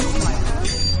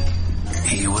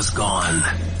He was gone,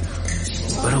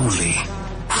 but only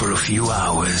for a few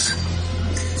hours.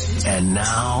 And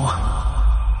now,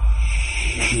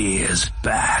 he is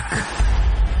back.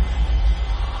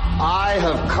 I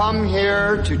have come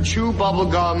here to chew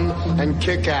bubblegum and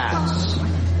kick ass.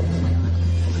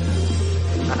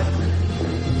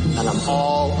 And I'm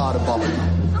all out of bubblegum.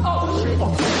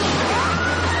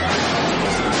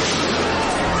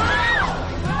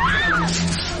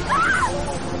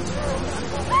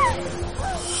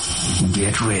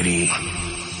 Get ready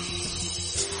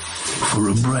for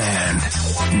a brand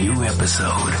new episode.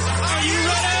 Are you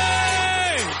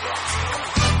ready?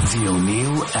 The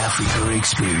OnealAfrica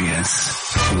Experience.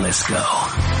 Let's go.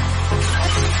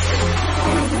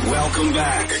 Welcome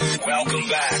back to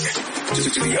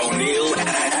the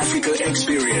OnealAfrica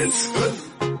Experience. But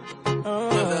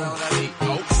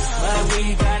we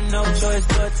got no choice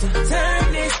but to turn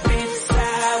this bitch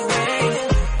sideways.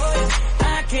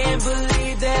 I can't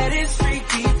believe that it's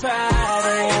Freaky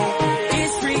Friday.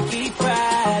 It's Freaky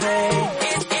Friday.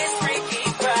 It's Freaky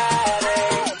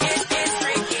Friday. It's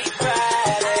Freaky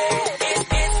Friday. It's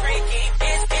Freaky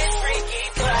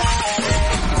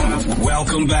Friday.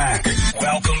 Welcome back to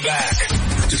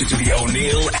the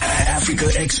OnealAfrica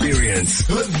Experience.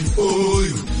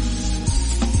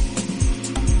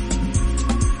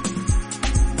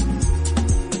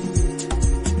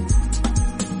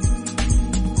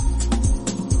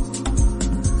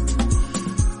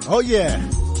 Oh yeah.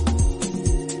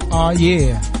 Oh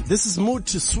yeah. This is Mood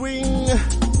to Swing.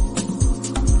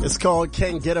 It's called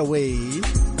Can't Get Away.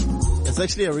 It's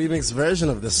actually a remix version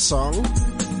of this song.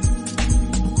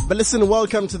 But listen,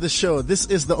 welcome to the show. This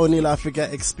is the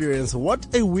OnealAfrica Experience. What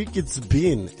a week it's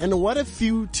been. And what a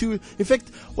 2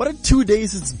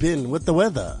 days it's been with the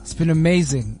weather. It's been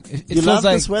amazing. It You feels love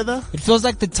like this weather? It feels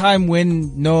like the time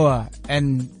when Noah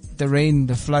and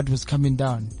the flood was coming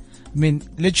down. I mean,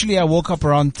 literally I woke up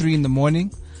around 3 in the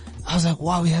morning. I was like,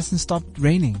 wow, it hasn't stopped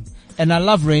raining. And I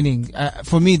love raining.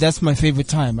 For me, that's my favorite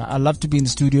time. I love to be in the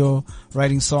studio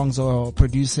writing songs or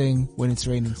producing when it's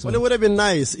raining. So. Well, it would have been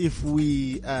nice if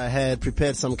we had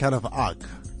prepared some kind of ark.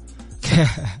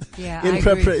 Yeah, in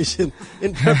preparation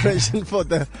for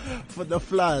the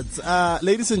floods.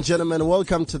 Ladies and gentlemen,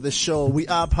 welcome to the show. We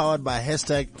are powered by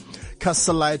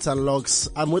 #Castle Unlocks.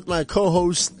 I'm with my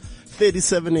co-host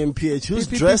 37 MPH, who's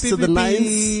dressed to the nines.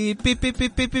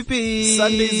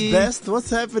 Sunday's best. What's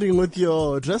happening with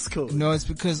your dress code? No, it's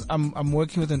because I'm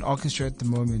working with an orchestra at the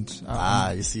moment.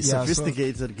 You see,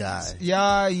 sophisticated guy.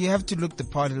 Yeah, you have to look the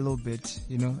part a little bit,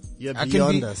 you know. You're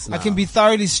beyond us now. I can be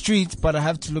thoroughly street, but I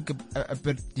have to look a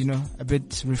bit, you know, a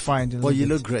bit refined. Well, you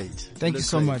look great. Thank you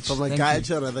so much. From a guy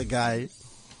to another guy.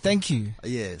 Thank you.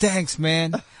 Yes. Thanks,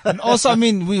 man. And also, I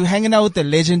mean, we're hanging out with the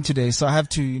legend today, so I have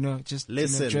to, you know, just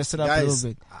dress it up guys, a little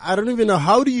bit. I don't even know,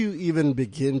 how do you even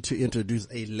begin to introduce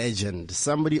a legend?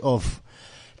 Somebody of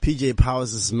PJ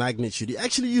Powers' magnitude.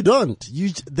 Actually, you don't.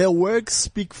 Their work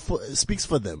speaks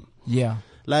for them. Yeah.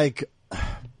 Like,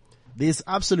 there's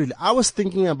absolutely, I was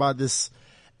thinking about this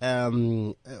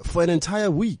for an entire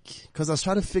week because I was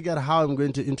trying to figure out how I'm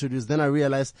going to introduce. Then I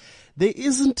realized there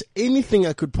isn't anything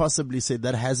I could possibly say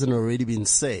that hasn't already been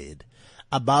said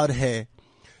about her.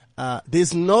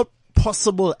 There's no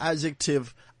possible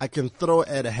adjective I can throw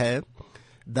at her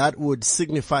that would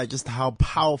signify just how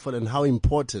powerful and how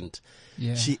important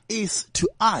she is to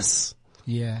us.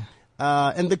 Yeah.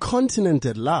 And the continent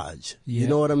at large. Yeah. You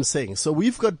know what I'm saying? So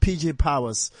we've got PJ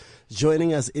Powers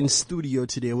joining us in studio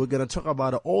today. We're going to talk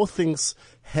about all things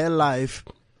her life,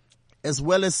 as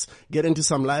well as get into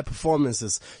some live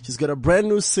performances. She's got a brand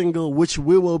new single, which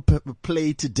we will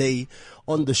play today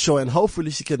on the show, and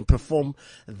hopefully she can perform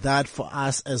that for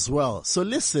us as well. So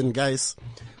listen, guys,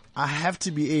 I have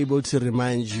to be able to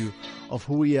remind you of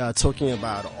who we are talking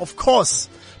about. Of course,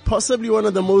 possibly one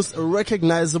of the most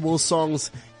recognizable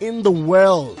songs in the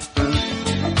world.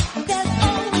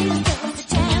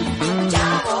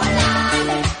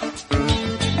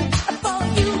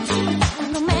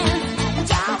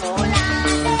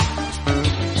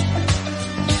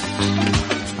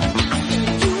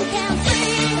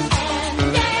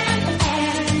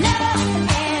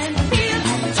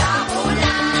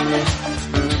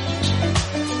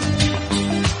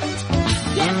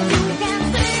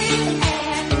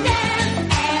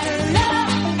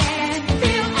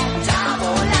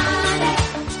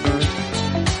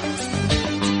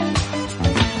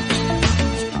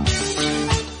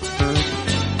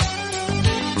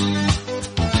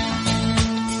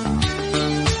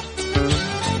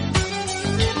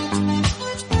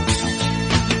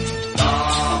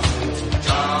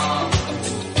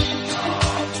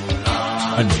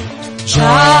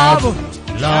 Jabo,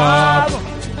 Jabo.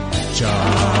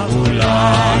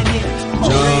 Jabulani.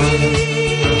 We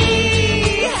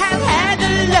have had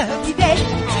a lovely day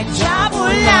at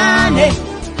Jabulani.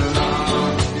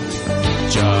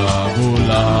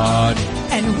 Jabulani.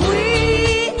 And we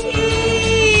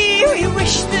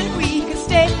wish that we could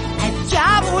stay at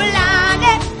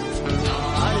Jabulani.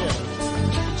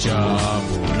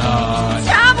 Jabulani.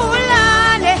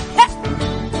 Jabulani.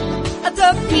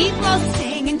 The people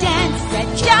sing and dance at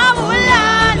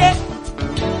Jabulani.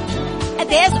 And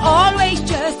there's always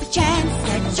just a chance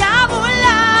at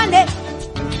Jabulani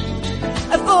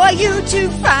for you to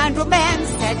find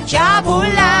romance at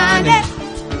Jabulani.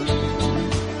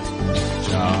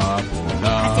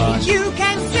 I say you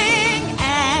can sing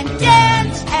and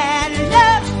dance and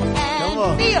love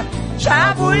and feel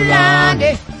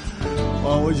Jabulani.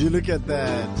 Oh, would you look at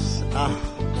that?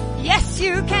 Yes,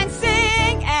 you can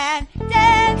sing and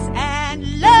dance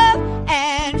and love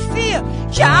and feel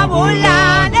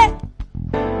Jabulani.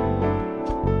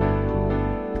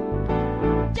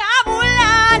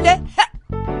 Jabulani.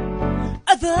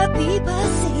 The people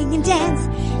sing and dance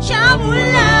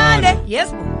Jabulani.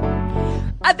 Yes,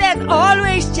 there's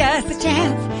always just a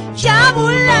chance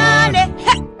Jabulani.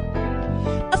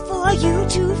 For you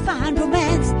to find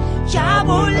romance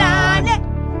Jabulani.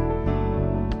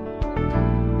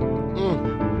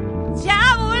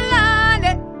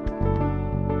 Jabulani.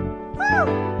 Woo.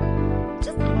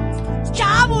 Just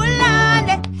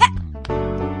Jabulani.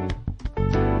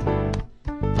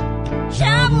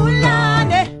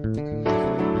 Jabulani.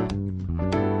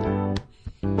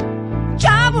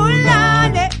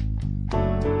 Jabulani.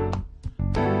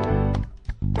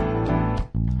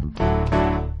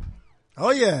 Oh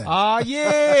yeah. Ah,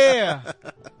 yeah.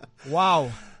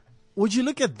 Wow. Would you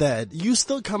look at that? You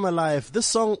Still Come Alive. This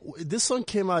song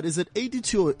came out, is it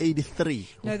 82 or 83?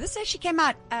 No, this actually came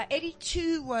out,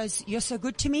 82 was You're So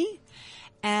Good to Me.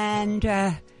 And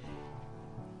then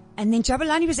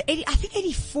Jabulani was 80, I think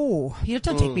 84. You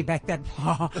don't take me back that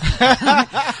far.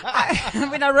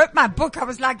 When I wrote my book, I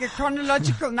was like a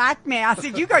chronological nightmare. I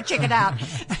said, you go check it out.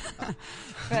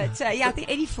 But, yeah, I think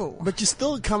 84. But you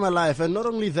still come alive. And not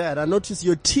only that, I noticed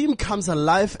your team comes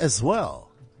alive as well.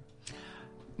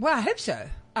 Well, I hope so.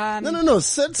 No,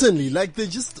 certainly. Like they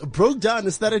just broke down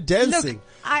and started dancing.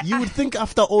 Look, you would think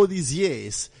after all these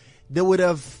years, they would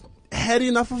have had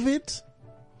enough of it.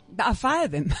 I'll fire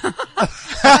them. they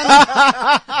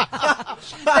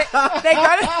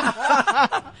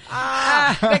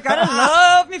gotta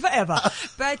love me forever.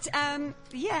 But,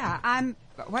 yeah,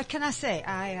 what can I say?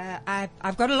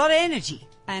 I've got a lot of energy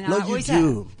and I always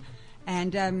have.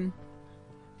 And,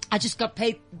 I just got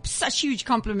paid such huge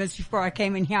compliments before I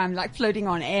came in here. I'm like floating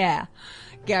on air.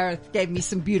 Gareth gave me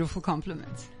some beautiful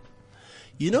compliments.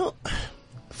 You know,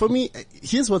 for me,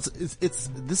 here's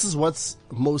this is what's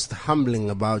most humbling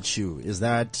about you is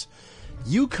that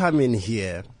you come in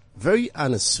here very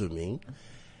unassuming.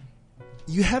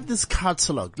 You have this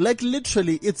catalog. Like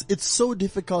literally, it's so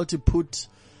difficult to put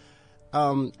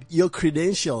your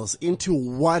credentials into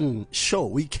one show.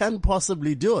 We can't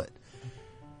possibly do it.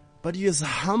 But you're as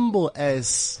humble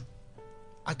as,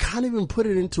 I can't even put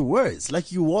it into words.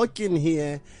 Like you walk in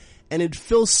here and it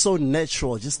feels so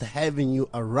natural just having you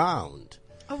around.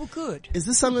 Oh, well, good. Is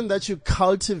this something that you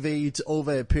cultivate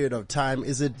over a period of time?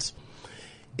 Is it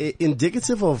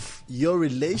indicative of your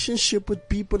relationship with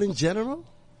people in general?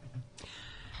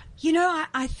 You know,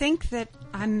 I think that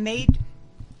I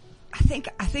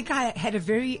had a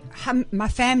very, my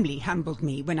family humbled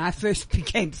me when I first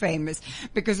became famous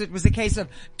because it was a case of,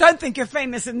 don't think you're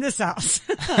famous in this house.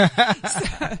 So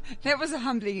that was a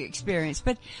humbling experience.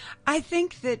 But I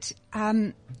think that,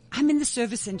 I'm in the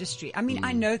service industry. I mean,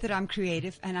 I know that I'm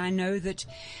creative and I know that,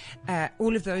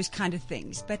 all of those kind of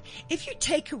things. But if you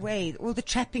take away all the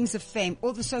trappings of fame,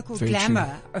 all the so-called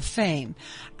glamour of fame,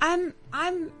 I'm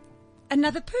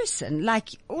another person like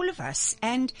all of us.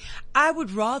 And I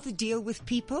would rather deal with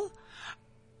people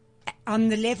on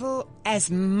the level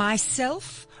as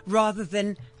myself rather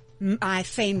than my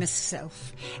famous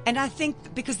self. And I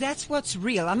think because that's what's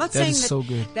real. I'm not saying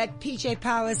that PJ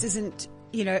Powers isn't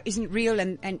real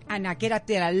and I get up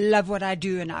there and I love what I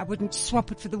do and I wouldn't swap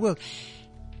it for the world.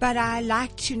 But I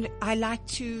like to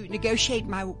negotiate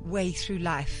my way through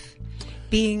life,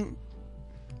 being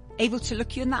able to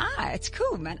look you in the eye. It's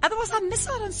cool, man. Otherwise I miss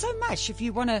out on so much if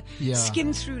you want to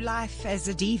skim through life as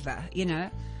a diva, you know.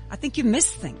 I think you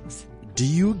miss things. Do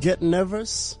you get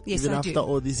nervous? Yes, even I after do.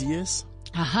 all these years?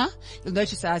 You'll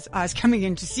notice I was coming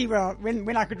in to see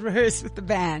when I could rehearse with the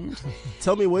band.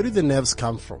 Tell me, where do the nerves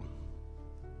come from?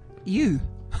 You.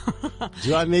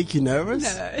 Do I make you nervous?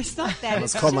 No, it's not that.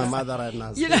 Let's It's call my just- mother right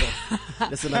now. You know-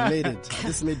 Listen, I made it. I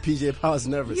just made PJ Powers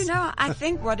nervous. You know, I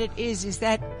think what it is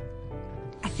that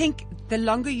I think the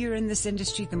longer you're in this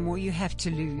industry, the more you have to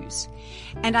lose.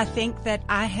 And I think that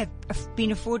I have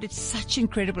been afforded such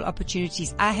incredible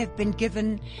opportunities. I have been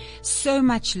given so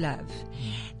much love.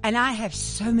 And I have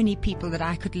so many people that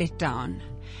I could let down.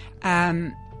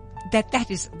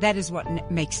 That is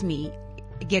what makes me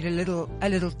get a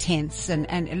little tense and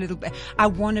a little bit. I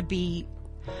want to be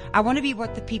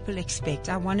what the people expect.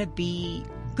 I want to be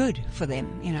good for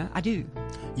them. You know, I do.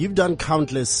 You've done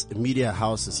countless media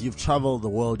houses. You've traveled the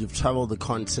world. You've traveled the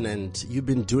continent. You've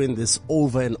been doing this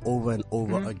over and over and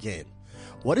over again.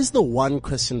 What is the one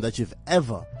question that you've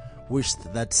ever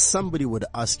wished that somebody would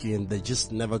ask you and they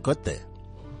just never got there?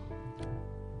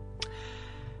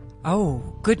 Oh,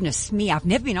 goodness me. I've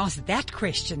never been asked that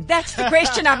question. That's the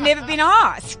question I've never been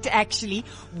asked, actually.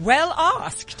 Well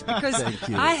asked, because Thank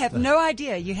you. I have no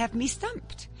idea. You have me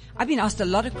stumped. I've been asked a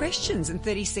lot of questions in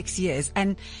 36 years,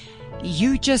 and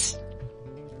you just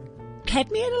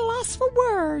had me at a loss for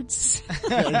words.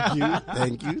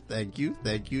 Thank you.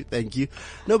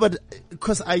 No, but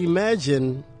because I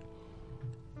imagine,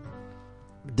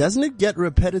 doesn't it get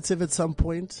repetitive at some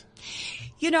point?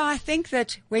 You know, I think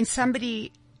that when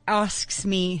somebody asks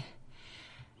me,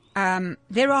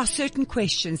 there are certain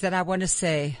questions that I want to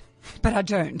say, but I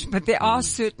don't. But there are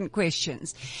certain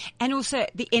questions, and also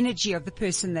the energy of the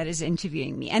person that is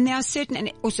interviewing me. And there are certain,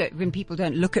 and also when people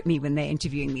don't look at me when they're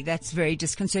interviewing me, that's very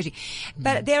disconcerting.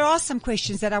 But there are some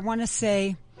questions that I want to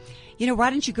say, you know,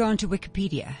 why don't you go onto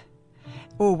Wikipedia?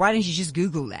 Or why don't you just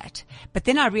Google that? But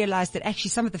then I realized that actually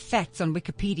some of the facts on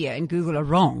Wikipedia and Google are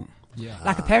wrong. Yeah.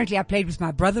 Like apparently I played with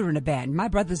my brother in a band. My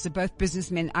brothers are both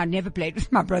businessmen. I never played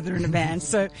with my brother in a band.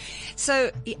 So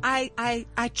I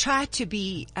try to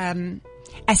be,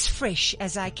 as fresh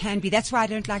as I can be. That's why I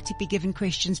don't like to be given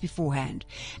questions beforehand.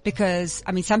 Because,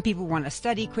 I mean, some people want to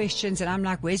study questions and I'm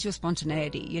like, where's your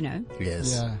spontaneity, you know?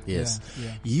 Yes. Yeah.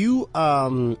 You,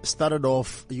 started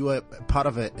off, you were part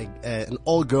of an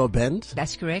all-girl band.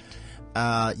 That's correct.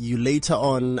 You later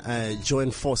on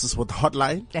joined forces with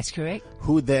Hotline, That's correct.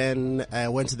 who then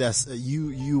went to their.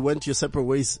 You went your separate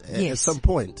ways at Yes. some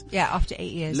point. Yeah, after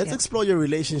 8 years. Let's yeah. explore your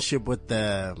relationship with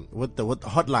the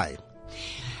Hotline.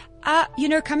 You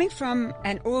know, coming from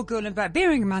an all-girl environment,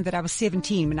 bearing in mind that I was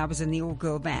 17 when I was in the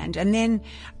all-girl band, and then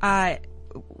I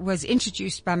was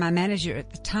introduced by my manager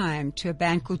at the time to a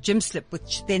band called Gym Slip,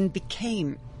 which then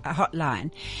became a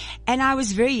Hotline. And I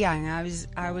was very young.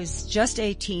 I was just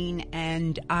 18,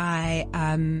 and I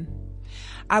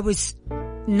was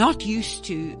not used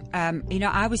to, you know,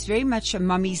 I was very much a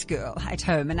mummy's girl at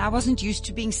home, and I wasn't used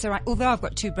to being surrounded, although I've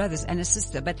got 2 brothers and a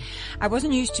sister, but I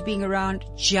wasn't used to being around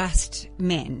just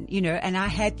men, you know, and I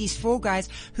had these 4 guys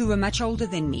who were much older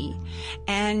than me,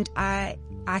 and I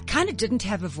kind of didn't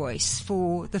have a voice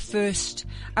for the first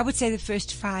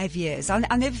 5 years.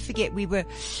 I'll never forget, we were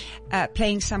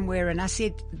playing somewhere, and I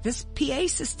said, this PA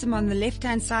system on the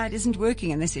left-hand side isn't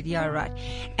working, and they said, yeah, right.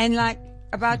 And like,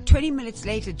 about 20 minutes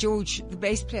later, George, the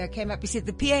bass player, came up. He said,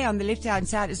 the PA on the left-hand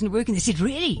side isn't working. They said,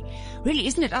 really? Really,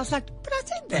 isn't it? I was like, but I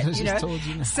said that, you know. Told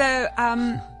you. So,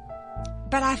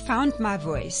 but I found my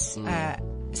voice,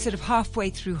 sort of halfway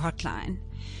through Hotline.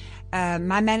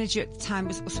 My manager at the time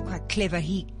was also quite clever.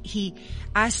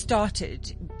 I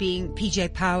started being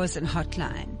PJ Powers and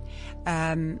Hotline.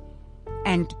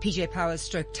 And PJ Powers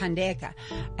stroke Tandeka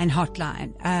and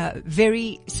Hotline,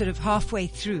 very sort of halfway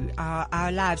through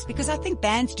our lives, because I think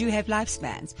bands do have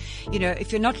lifespans. You know,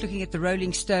 if you're not looking at the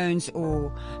Rolling Stones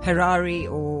or Harari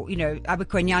or, you know,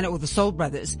 Abercrombie or the Soul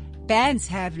Brothers, bands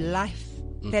have life.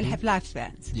 They'll have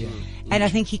lifespans. Yeah. And I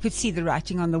think he could see the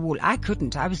writing on the wall. I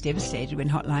couldn't. I was devastated when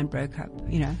Hotline broke up,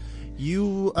 you know.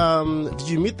 You, did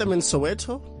you meet them in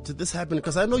Soweto? Did this happen?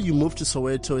 Because I know you moved to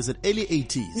Soweto. Is it early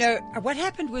 80s? No, what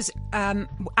happened was,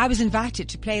 I was invited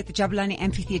to play at the Jabulani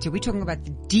Amphitheatre. We're talking about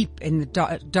the deep in the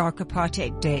dark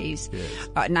apartheid days,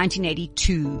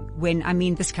 1982, when, I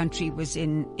mean, this country was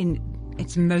in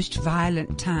its most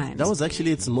violent times. That was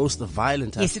actually its most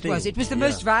violent, Yes, it was. It was the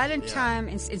most violent time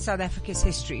in South Africa's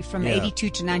history, from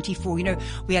 82 to 94. You know,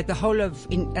 we had the whole of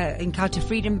Encounter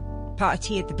Freedom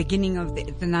Party at the beginning of the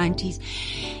 90s.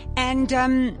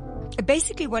 And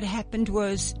basically what happened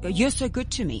was, You're So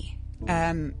Good to Me,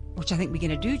 which I think we're going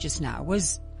to do just now,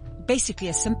 was basically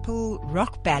a simple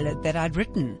rock ballad that I'd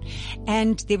written.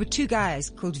 And there were 2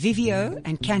 guys called Vivio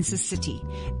and Kansas City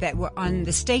that were on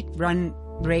the state-run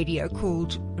radio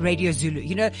called Radio Zulu.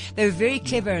 You know, they were very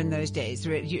clever in those days.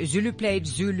 Zulu played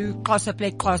Zulu, Xhosa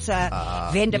played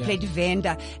Xhosa, Venda played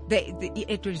Venda.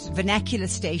 It was vernacular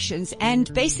stations.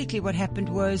 And basically what happened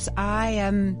was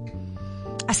I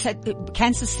said,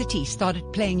 Kansas City started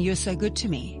playing You're So Good to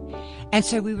Me. And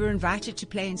so we were invited to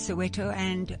play in Soweto,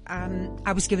 and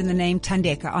I was given the name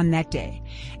Thandeka on that day.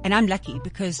 And I'm lucky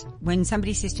because when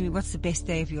somebody says to me, what's the best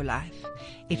day of your life?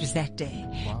 It was that day.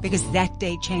 Wow. Because that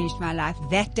day changed my life.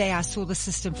 That day I saw the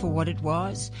system for what it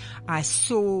was. I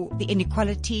saw the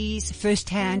inequalities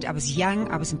firsthand. I was young,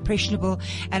 I was impressionable,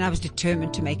 and I was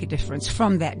determined to make a difference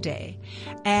from that day.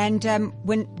 And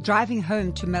when driving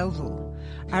home to Melville,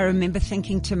 I remember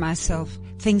thinking to myself,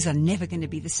 things are never going to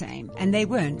be the same. And they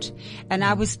weren't. And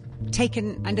I was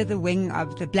taken under the wing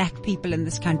of the black people in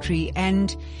this country,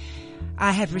 and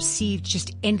I have received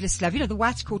just endless love. You know, the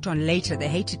whites caught on later. They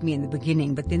hated me in the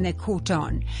beginning, but then they caught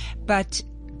on. But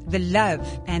the love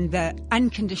and the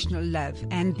unconditional love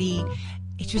and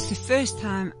it was the first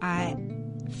time I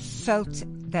felt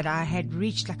that I had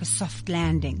reached like a soft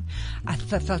landing. I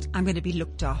felt I'm going to be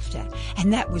looked after.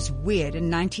 And that was weird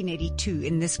in 1982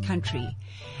 in this country.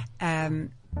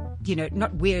 You know,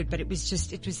 not weird, but it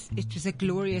was a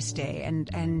glorious day, and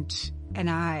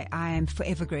I am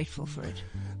forever grateful for it.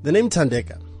 The name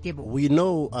Thandeka. Yeah, we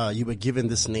know you were given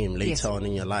this name later on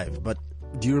in your life, but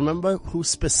do you remember who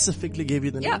specifically gave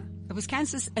you the name? Yeah, it was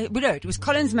Kansas. It was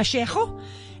Collins Mashego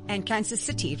and Kansas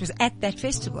City. It was at that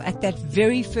festival, at that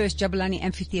very first Jabulani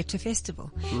Amphitheatre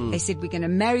festival. They said, we're going to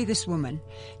marry this woman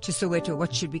to Soweto.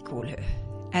 What should we call her?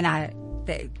 And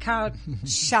the crowd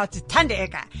shouted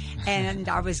Thandeka, and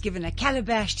I was given a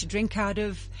calabash to drink out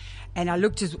of, and I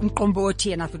looked at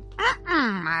Umqombothi and I thought,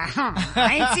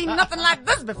 I ain't seen nothing like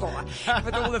this before,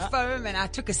 with all the foam, and I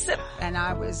took a sip, and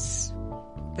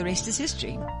the rest is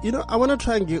history. You know, I want to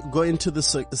try and go into the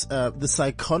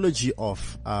psychology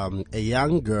of a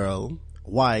young girl,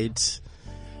 white,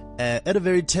 at a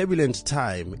very turbulent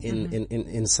time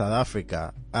in South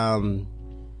Africa.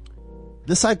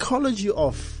 The psychology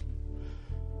of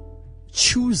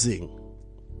choosing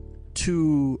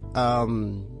to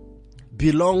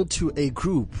belong to a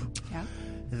group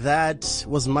that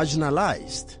was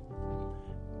marginalized.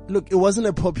 Look, it wasn't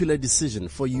a popular decision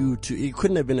for you it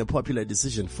couldn't have been a popular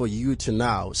decision for you to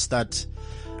now start,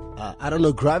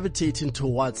 gravitating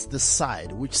towards the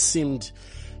side which seemed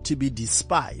to be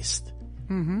despised.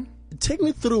 Mm-hmm. Take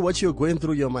me through what you're going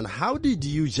through your mind. How did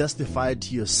you justify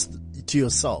to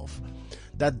yourself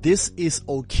that this is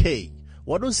okay?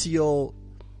 What was your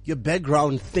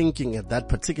background thinking at that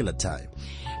particular time?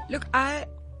 Look, I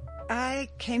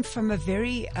came from a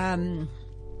very, I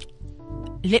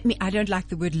don't like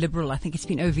the word liberal. I think it's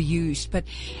been overused, but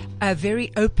a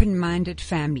very open-minded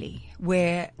family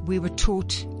where we were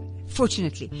taught,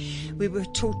 fortunately, we were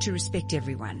taught to respect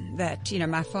everyone. That, you know,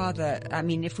 my father, I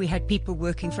mean, if we had people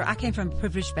working I came from a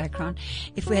privileged background.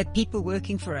 If we had people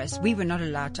working for us, we were not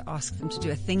allowed to ask them to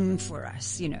do a thing for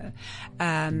us, you know,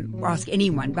 ask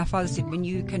anyone. My father said, when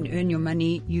you can earn your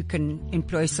money, you can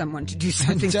employ someone to do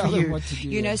something for you. What to do,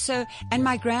 you know, so, and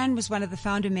my gran was one of the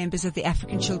founder members of the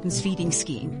African Children's Feeding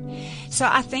Scheme. So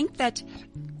I think that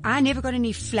I never got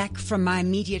any flack from my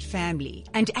immediate family.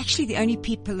 And actually the only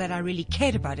people that I really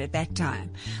cared about at that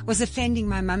time was offending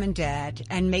my mum and dad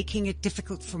and making it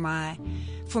difficult for my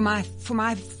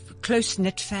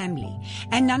close-knit family.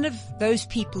 And none of those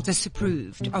people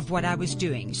disapproved of what I was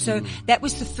doing. So that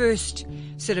was the first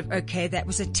sort of, okay, that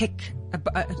was a tick,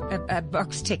 a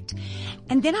box ticked.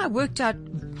 And then I worked out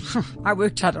in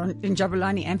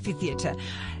Jabulani Amphitheatre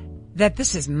that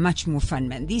this is much more fun,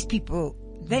 man. These people,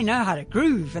 they know how to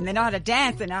groove, and they know how to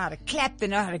dance, they know how to clap, they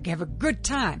know how to have a good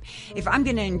time. If I'm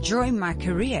going to enjoy my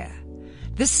career,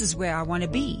 this is where I want to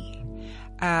be.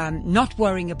 Not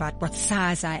worrying about what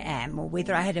size I am, or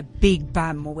whether I had a big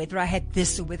bum, or whether I had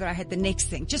this, or whether I had the next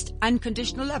thing. Just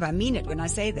unconditional love. I mean it when I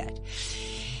say that.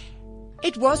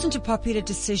 It wasn't a popular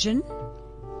decision,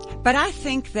 but I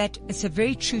think that it's a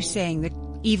very true saying that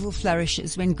evil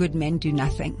flourishes when good men do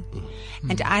nothing.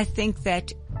 Mm-hmm. And I think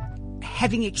that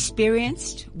having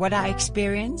experienced what I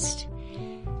experienced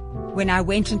when I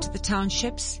went into the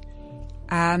townships,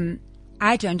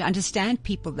 I don't understand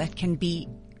people that can be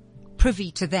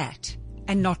privy to that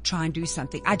and not try and do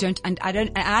something. I don't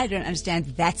understand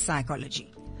that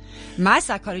psychology. My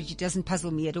psychology doesn't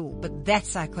puzzle me at all, but that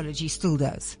psychology still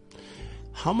does.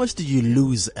 How much did you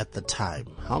lose at the time?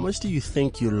 How much do you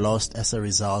think you lost as a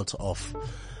result of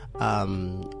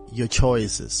your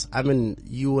choices? I mean,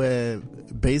 you were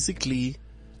basically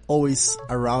always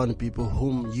around people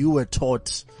whom you were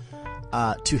taught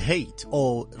to hate,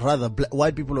 or rather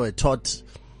white people were taught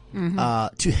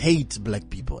to hate black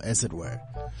people, as it were.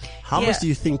 How Yeah. much do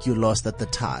you think you lost at the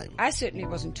time? I certainly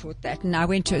wasn't taught that, and I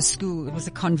went to a school. It was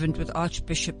a convent with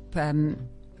Archbishop.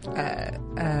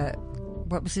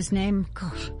 What was his name?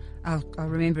 Gosh, I'll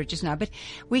remember it just now. But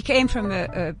we came from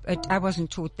I wasn't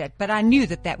taught that, but I knew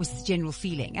that was the general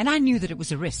feeling, and I knew that it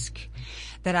was a risk,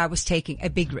 that I was taking a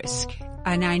big risk,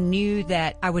 and I knew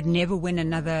that I would never win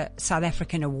another South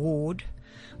African award,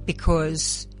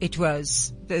 because it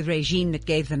was the regime that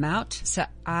gave them out. So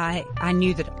I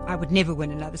knew that I would never win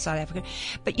another South African.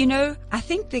 But I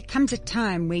think there comes a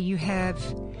time where you have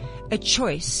a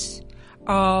choice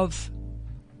of,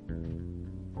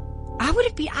 I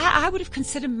would have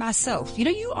considered myself,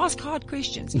 you ask hard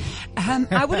questions.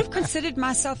 I would have considered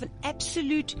myself an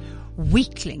absolute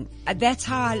weakling. That's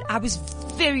how I was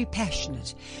very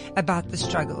passionate about the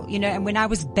struggle, and when I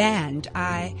was banned,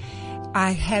 I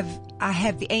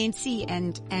have the ANC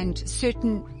and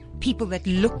certain people that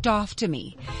looked after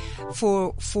me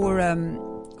for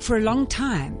a long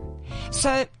time.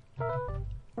 So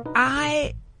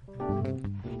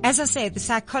as I say,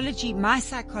 my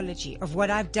psychology of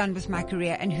what I've done with my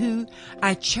career and who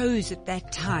I chose at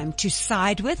that time to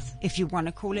side with, if you want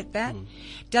to call it that,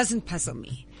 doesn't puzzle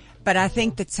me. But I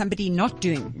think that somebody not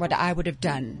doing what I would have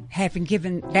done, having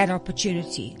given that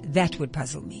opportunity, that would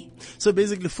puzzle me. So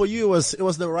basically, for you, it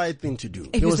was the right thing to do.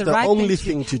 It was the right only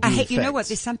thing to do. I hate, you know what?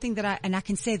 There's something that I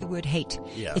can say the word hate.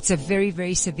 Yeah. It's a very,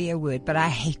 very severe word, but I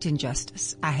hate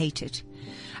injustice. I hate it.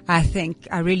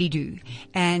 I really do.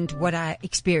 And what I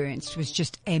experienced was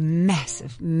just a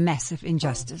massive, massive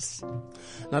injustice.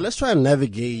 Now let's try and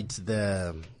navigate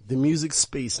the music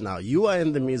space now. You are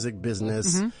in the music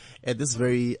business at this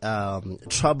very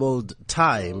troubled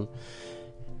time.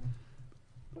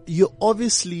 You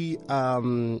obviously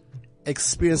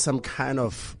experienced some kind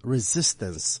of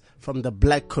resistance from the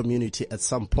black community at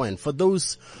some point. For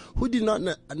those who did not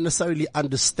necessarily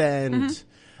understand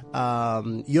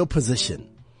your position,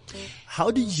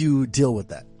 how did you deal with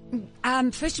that?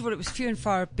 First of all, it was few and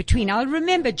far between. I'll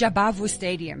remember Jabavu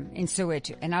Stadium in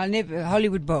Soweto, and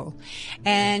Hollywood Bowl,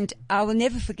 and I will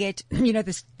never forget.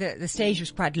 The stage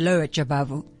was quite low at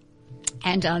Jabavu,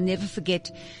 and I'll never forget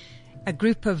a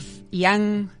group of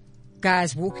young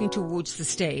guys walking towards the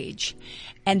stage,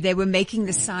 and they were making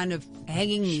the sign of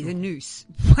hanging me, the noose.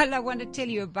 Well, I want to tell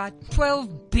you, about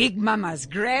 12 big mamas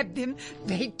grabbed them,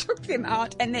 they took them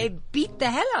out, and they beat the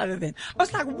hell out of them. I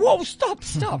was like, whoa, stop,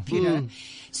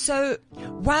 So,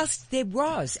 whilst there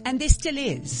was, and there still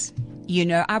is,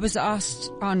 I was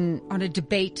asked on a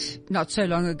debate not so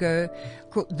long ago,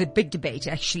 called the big debate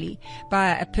actually, by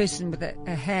a person with a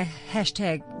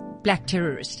hashtag black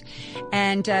terrorist.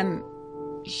 And,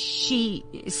 she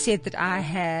said that I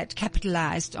had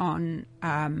capitalized on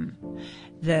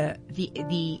the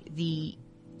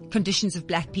conditions of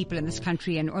black people in this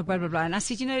country and blah blah blah. And I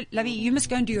said, Lovey, you must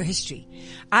go and do your history.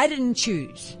 I didn't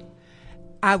choose.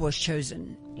 I was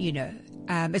chosen.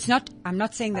 It's not. I'm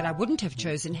not saying that I wouldn't have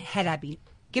chosen had I been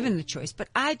given the choice, but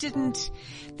I didn't.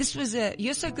 This was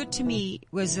 "You're So Good to Me"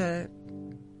 was a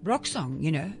rock song,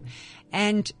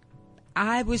 and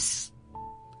I was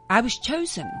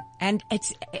chosen, and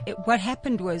what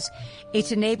happened was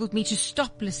it enabled me to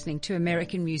stop listening to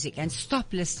American music and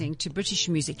stop listening to British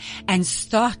music and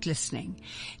start listening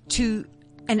to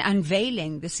and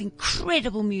unveiling this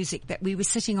incredible music that we were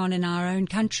sitting on in our own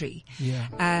country. Yeah.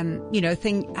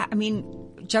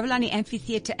 Jabulani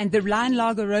Amphitheatre and the Lion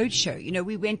Lager Roadshow.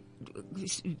 We went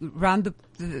around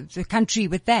the country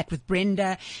with that, with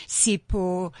Brenda,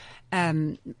 Sipho,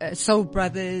 Soul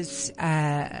Brothers,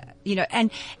 and I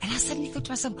suddenly thought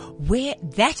to myself,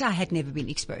 I had never been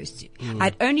exposed to.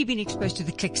 I'd only been exposed to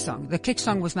the Click song. The Click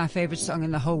song was my favorite song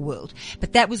in the whole world,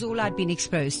 but that was all I'd been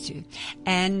exposed to.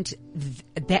 And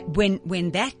that,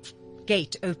 when that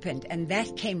gate opened and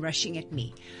that came rushing at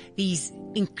me, these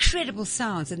incredible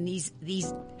sounds and these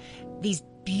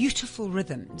beautiful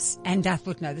rhythms, and I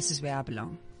thought, no, this is where I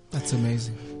belong. That's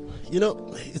amazing.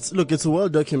 It's well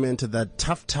documented that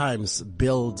tough times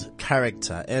build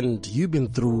character, and you've been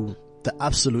through the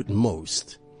absolute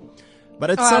most. But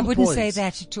at some point, I wouldn't say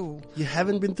that at all. You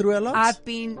haven't been through a lot? I've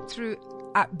been through,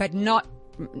 but not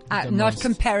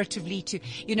comparatively to,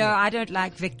 I don't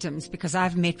like victims because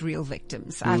I've met real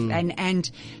victims.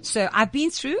 And so I've been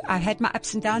through, I've had my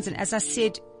ups and downs. And as I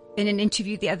said in an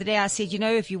interview the other day, I said,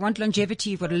 if you want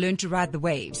longevity, you've got to learn to ride the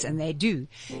waves. And they do.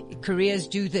 Careers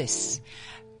do this.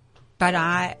 But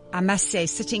I must say,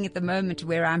 sitting at the moment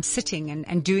where I'm sitting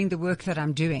and doing the work that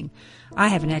I'm doing, I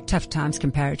haven't had tough times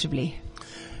comparatively.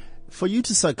 For you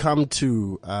to succumb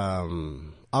to,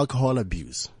 alcohol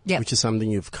abuse, Yep. which is something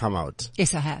you've come out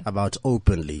Yes, I have. about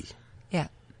openly. Yeah.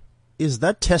 Is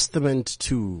that testament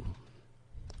to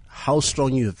how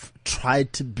strong you've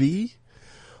tried to be,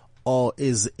 or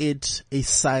is it a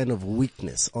sign of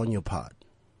weakness on your part?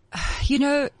 You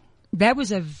know, that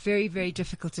was a very, very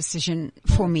difficult decision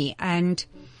for me. And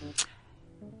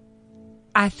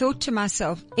I thought to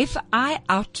myself, if I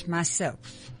out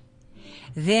myself,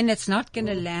 then it's not going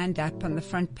to land up on the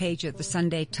front page of the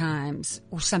Sunday Times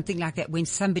or something like that when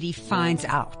somebody finds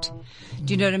out.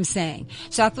 Do you know what I'm saying?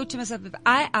 So I thought to myself, if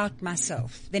I out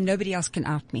myself, then nobody else can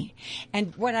out me.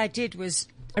 And what I did was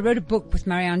I wrote a book with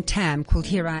Marianne Tam called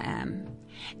Here I Am.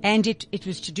 And it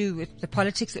was to do with the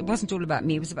politics. It wasn't all about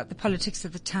me. It was about the politics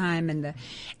of the time and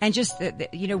just the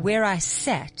you know, where I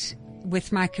sat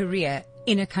with my career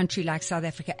in a country like South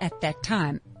Africa at that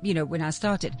time, you know, when I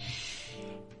started.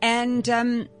 And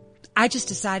I just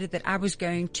decided that I was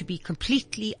going to be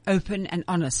completely open and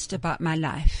honest about my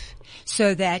life,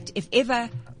 so that if ever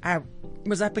I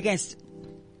was up against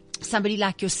somebody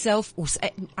like yourself, or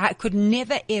I could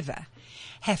never ever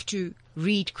have to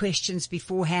read questions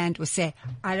beforehand or say,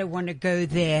 I don't want to go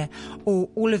there, or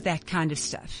all of that kind of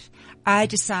stuff. I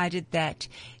decided that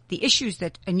the issues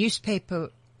that a newspaper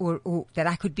or that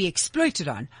I could be exploited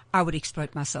on, I would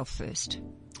exploit myself first.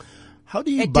 How do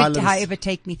you It balance? did, however,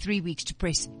 take me 3 weeks to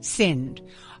press send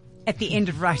at the end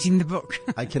of writing the book.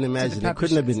 I can imagine. It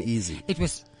couldn't have been easy. It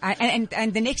was, and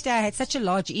the next day I had such a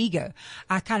large ego,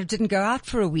 I kind of didn't go out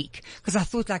for a week because I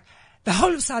thought like the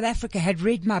whole of South Africa had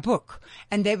read my book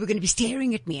and they were going to be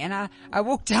staring at me, and I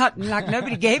walked out and like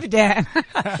nobody gave a damn.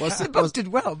 The book did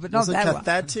well, but not that well. Was it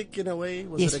cathartic in a way?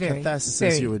 Was Yes, it a very, catharsis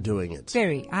very, as you were doing it?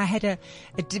 Very. I had a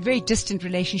very distant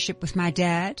relationship with my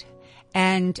dad,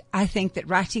 and I think that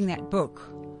writing that book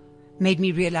made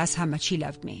me realize how much he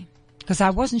loved me, because I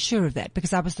wasn't sure of that,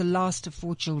 because I was the last of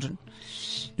 4 children.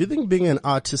 Do you think being an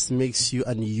artist makes you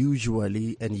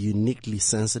unusually and uniquely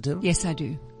sensitive? Yes, I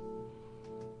do.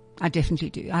 I definitely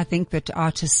do. I think that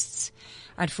artists,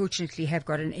 unfortunately, have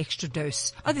got an extra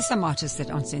dose. Oh, there's some artists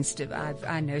that aren't sensitive.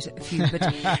 I know a few,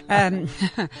 but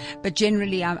but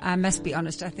generally, I must be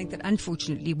honest. I think that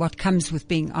unfortunately, what comes with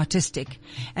being artistic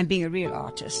and being a real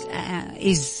artist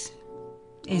is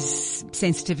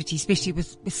sensitivity, especially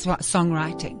with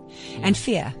songwriting and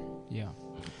fear. Yeah.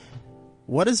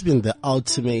 What has been the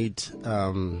ultimate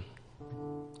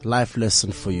life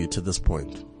lesson for you to this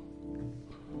point?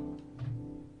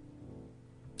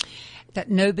 That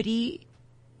nobody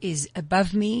is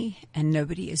above me and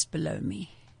nobody is below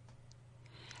me.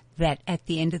 That at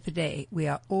the end of the day, we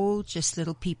are all just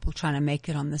little people trying to make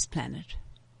it on this planet.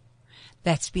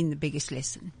 That's been the biggest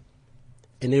lesson.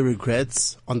 Any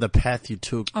regrets on the path you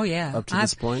took Oh yeah. up to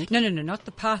this point? No, not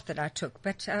the path that I took,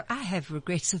 but I have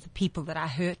regrets of the people that I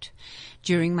hurt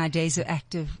during my days of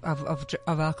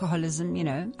of alcoholism. You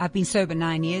know, I've been sober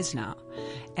 9 years now,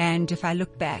 and if I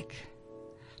look back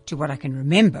to what I can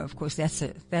remember, of course, that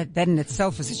in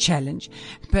itself is a challenge.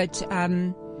 But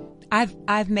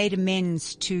I've made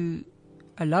amends to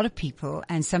a lot of people,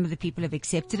 and some of the people have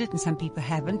accepted it, and some people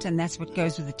haven't, and that's what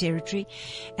goes with the territory.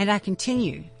 And I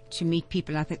continue to meet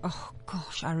people, and I think, oh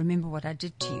gosh, I remember what I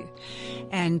did to you,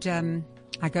 and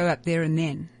I go up there and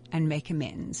then and make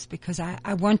amends, because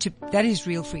I want to. That is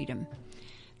real freedom.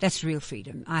 That's real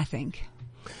freedom, I think.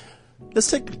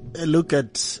 Let's take a look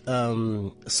at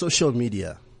social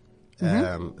media.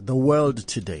 The world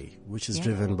today, which is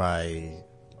driven by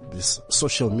this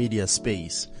social media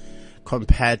space,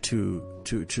 compared to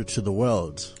the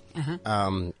world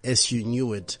as you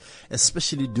knew it,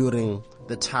 especially during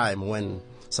the time when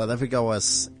South Africa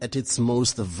was at its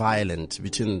most violent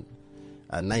between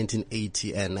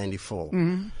 1980 and 94.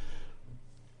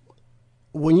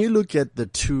 When you look at the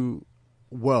two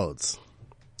worlds,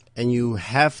 and you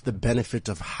have the benefit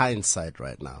of hindsight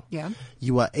right now,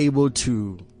 you are able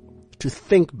to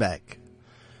think back.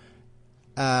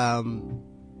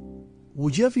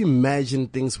 Would you have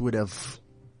imagined things would have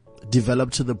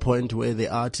developed to the point where they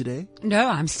are today? No,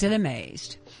 I'm still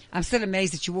amazed. I'm still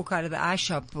amazed that you walk out of the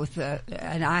iShop with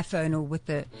an iPhone or with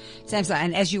the Samsung,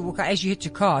 and as you walk out, as you hit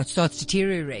your car, it starts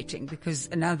deteriorating because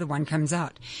another one comes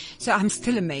out. So I'm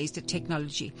still amazed at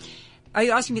technology. Are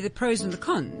you asking me the pros and the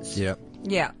cons? Yeah.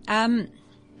 Yeah.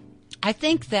 I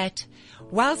think that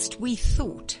whilst we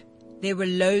thought there were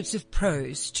loads of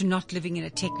pros to not living in a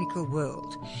technical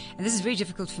world, and this is very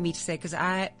difficult for me to say because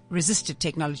I resisted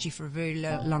technology for a very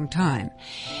long time,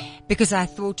 because I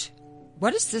thought,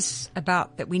 what is this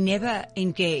about that we never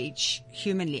engage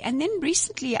humanly? And then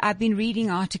recently I've been reading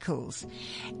articles,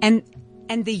 and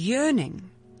the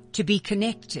yearning to be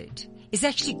connected is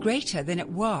actually greater than it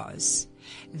was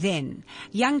then.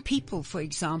 Young people, for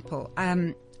example,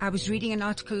 I was reading an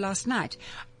article last night,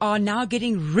 are now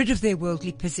getting rid of their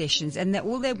worldly possessions, and that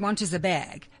all they want is a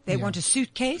bag. They want a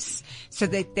suitcase so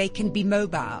that they can be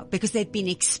mobile, because they've been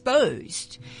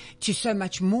exposed to so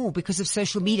much more because of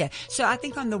social media. So I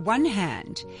think on the one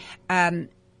hand,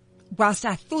 whilst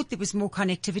I thought there was more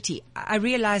connectivity, I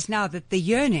realize now that the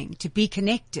yearning to be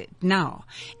connected now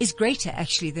is greater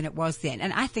actually than it was then.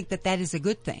 And I think that that is a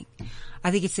good thing. I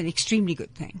think it's an extremely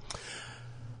good thing.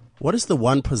 What is the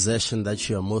one possession that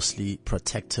you are mostly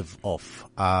protective of?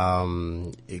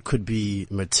 It could be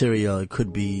material. It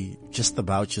could be just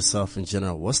about yourself in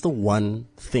general. What's the one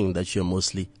thing that you're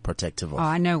mostly protective of? Oh,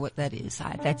 I know what that is.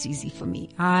 That's easy for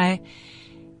me.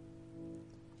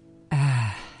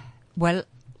 Well,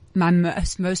 my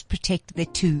most protective, there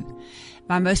are two.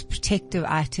 My most protective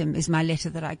item is my letter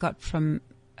that I got from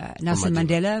Nelson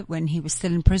Mandela when he was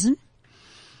still in prison.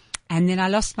 And then I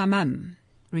lost my mum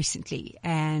recently,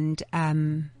 and I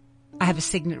have a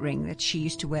signet ring that she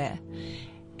used to wear.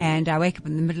 And I wake up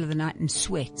in the middle of the night in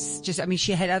sweats.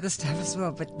 She had other stuff as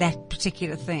well, but that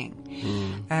particular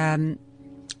thing,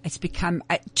 it's become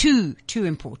too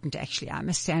important actually. I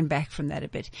must stand back from that a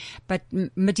bit. But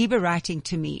Madiba writing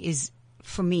to me is,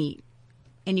 for me,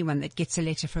 anyone that gets a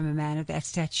letter from a man of that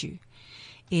stature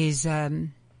is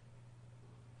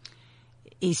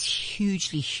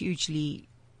hugely, hugely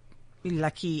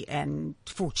lucky and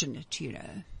fortunate, you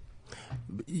know.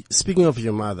 Speaking of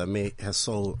your mother, may her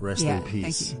soul rest in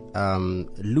peace.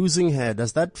 Losing her,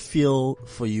 does that feel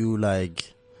for you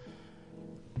like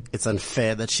it's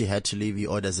unfair that she had to leave you,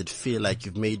 or does it feel like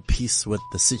you've made peace with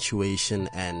the situation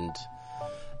and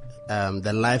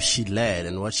the life she led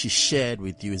and what she shared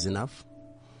with you is enough?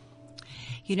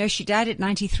 You know, she died at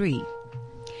 93.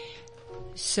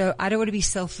 So I don't want to be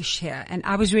selfish here. And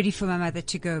I was ready for my mother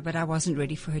to go, but I wasn't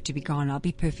ready for her to be gone. I'll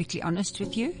be perfectly honest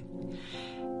with you.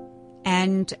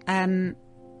 And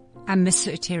I miss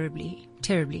her terribly,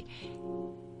 terribly.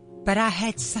 But I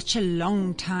had such a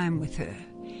long time with her.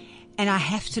 And I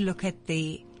have to look at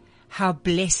how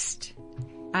blessed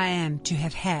I am to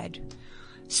have had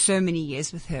so many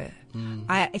years with her.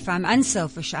 If I'm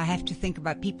unselfish, I have to think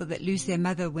about people that lose their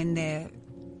mother when they're,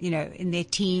 in their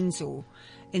teens or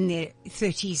in their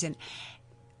 30s.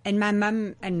 And my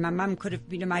mum could have,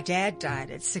 my dad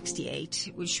died at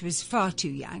 68, which was far too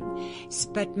young.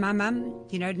 But my mum,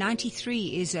 93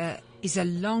 is a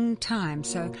long time.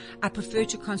 So I prefer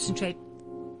to concentrate,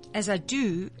 as I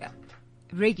do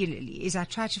regularly, is I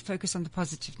try to focus on the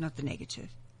positive, not the negative.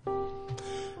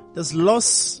 Does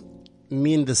loss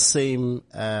mean the same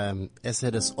as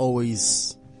it has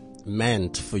always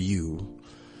meant for you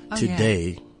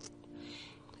today?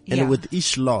 And with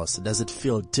each loss, does it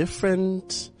feel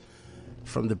different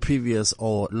from the previous,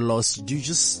 or loss? Do you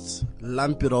just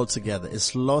lump it all together?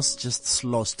 Is loss just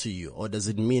loss to you, or does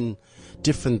it mean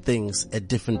different things at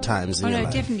different times in your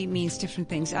life? It definitely means different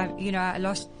things. I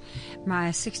lost my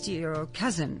 60-year-old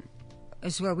cousin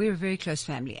as well. We were a very close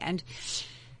family. And,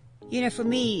 for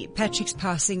me, Patrick's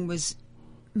passing was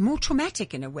more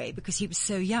traumatic in a way because he was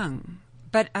so young.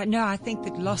 But I think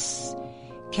that loss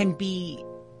can be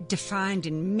defined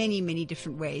in many, many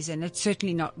different ways, and it's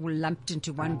certainly not lumped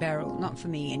into one barrel. Not for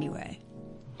me, anyway.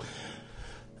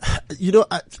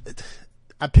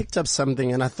 I picked up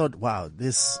something and I thought, wow,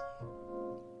 there's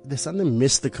something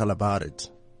mystical about it.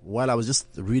 While I was just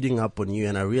reading up on you,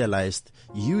 and I realized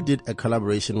you did a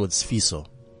collaboration with Sfiso.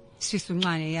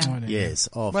 Yes.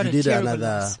 You did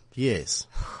another. Yes.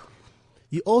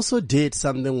 You also did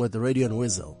something with Radio and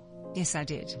Whistle. Yes, I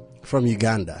did. From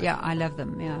Uganda. Yeah, I love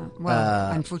them. Yeah.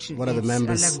 Well, unfortunately, one of the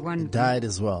members died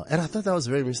as well. And I thought that was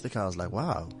very mystical. I was like,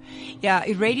 wow. Yeah,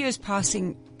 radio is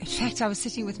passing. In fact, I was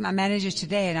sitting with my manager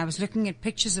today and I was looking at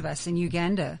pictures of us in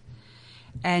Uganda.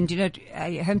 And,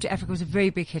 Home to Africa was a very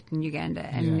big hit in Uganda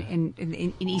and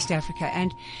in East Africa.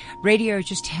 And radio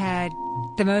just had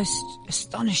the most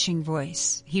astonishing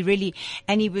voice. He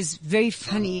was very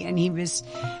funny, and he was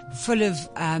full of,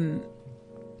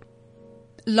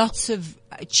 lots of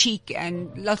cheek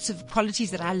and lots of qualities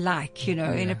that I like,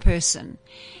 in a person.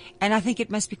 And I think it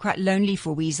must be quite lonely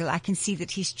for Weasel. I can see that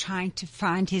he's trying to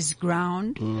find his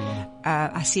ground.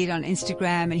 I see it on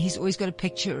Instagram, and he's always got a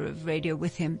picture of radio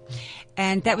with him.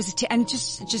 And that was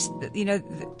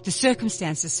the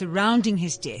circumstances surrounding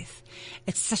his death.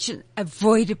 It's such an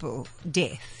avoidable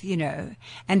death,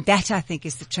 and that I think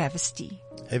is the travesty.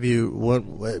 Have you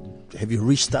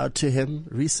reached out to him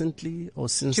recently, or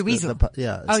since to Weasel?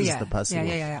 Since the passing?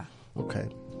 Yeah. Okay.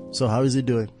 So how is he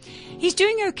doing? He's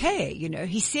doing okay,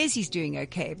 He says he's doing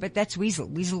okay, but that's Weasel.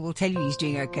 Weasel will tell you he's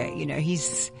doing okay,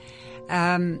 He's,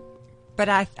 but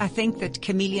I think that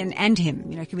Chameleon and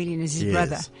him, Chameleon is his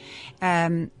brother,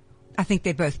 I think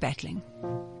they're both battling.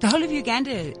 The whole of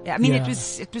Uganda. I mean, Yeah. it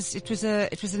was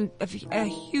a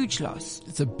huge loss.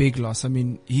 It's a big loss. I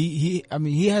mean, he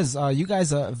has, you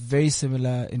guys are very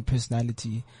similar in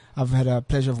personality. I've had a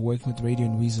pleasure of working with Radio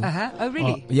and Weasel. Oh,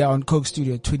 really? Yeah, on Coke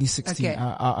Studio 2016. Okay.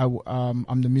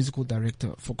 I'm the musical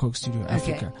director for Coke Studio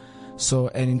Africa. So,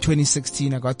 and in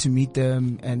 2016, I got to meet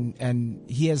them, and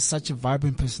he has such a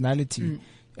vibrant personality,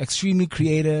 extremely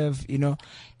creative, you know.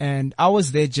 And I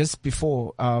was there just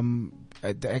before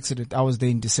the accident. I was there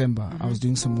in December. I was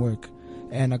doing some work,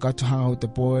 and I got to hang out with the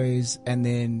boys. And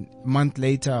then a month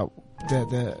later,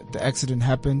 the accident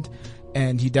happened,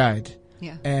 and he died.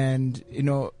 Yeah. And, you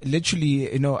know,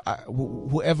 literally, you know,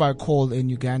 whoever I call in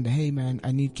Uganda, hey man,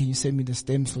 can you send me the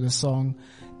stems for the song?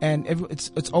 And it's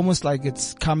almost like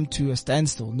it's come to a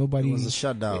standstill. Nobody. It was a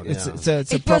shutdown. It's yeah. a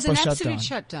It proper was an shutdown. absolute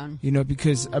shutdown. You know,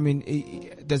 because I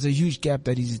mean, there's a huge gap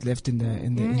that he's left in the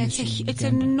industry. It's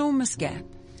an enormous gap.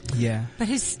 Yeah. But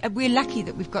we're lucky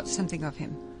that we've got something of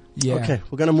him. Yeah. Okay,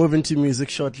 we're gonna move into music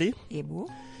shortly. Yebo.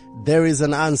 There is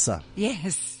an answer.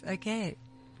 Yes. Okay.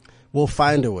 We'll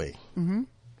find a way. Mm-hmm.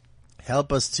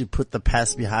 Help us to put the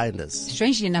past behind us.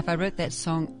 Strangely enough, I wrote that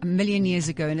song a million years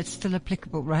ago, and it's still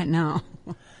applicable right now.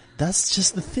 That's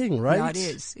just the thing, right? No, it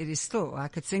is. It is still. I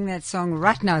could sing that song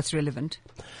right now. It's relevant.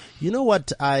 You know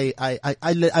what?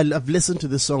 I've listened to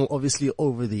this song obviously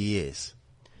over the years,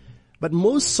 but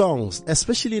most songs,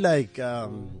 especially like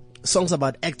songs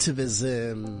about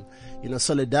activism, you know,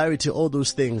 solidarity, all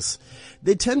those things,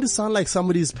 they tend to sound like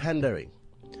somebody's pandering.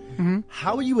 Mm-hmm.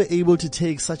 How you were able to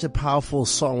take such a powerful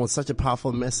song with such a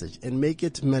powerful message and make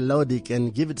it melodic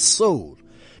and give it soul?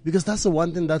 Because that's the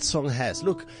one thing that song has.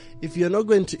 Look, if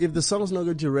the song's not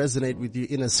going to resonate with you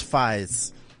in as far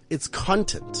as its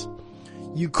content,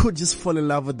 you could just fall in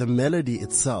love with the melody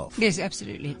itself. Yes,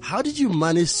 absolutely. How did you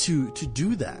manage to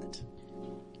do that?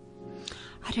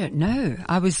 I don't know.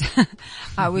 I was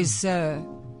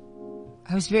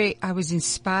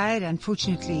inspired.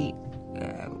 Unfortunately,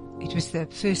 it was the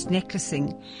first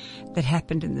necklacing that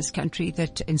happened in this country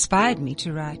that inspired me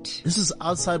to write. This is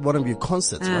outside one of your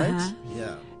concerts, right?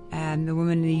 Yeah. The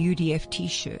woman in the UDF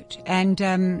t-shirt. And,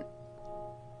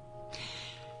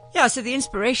 so the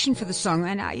inspiration for the song,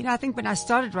 and I think when I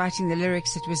started writing the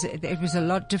lyrics, it was a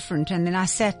lot different. And then I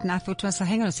sat and I thought to myself,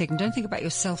 hang on a second, don't think about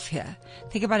yourself here.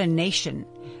 Think about a nation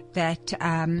that,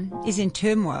 is in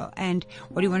turmoil. And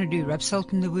what do you want to do? Rub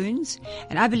salt in the wounds?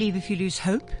 And I believe if you lose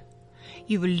hope,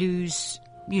 you lose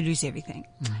everything.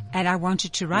 And I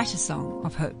wanted to write a song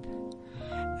of hope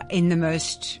in the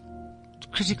most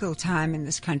critical time in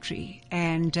this country.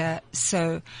 And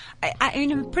so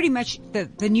I pretty much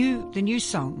the new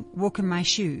song, Walk in My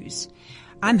Shoes,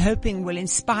 I'm hoping will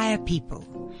inspire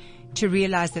people to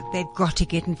realize that they've got to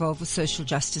get involved with social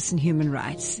justice and human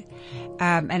rights.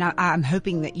 And I'm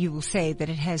hoping that you will say that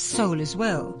it has soul as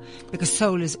well, because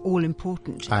soul is all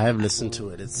important. I have listened to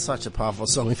it. It's such a powerful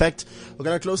song. In fact, we're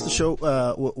going to close the show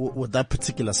with that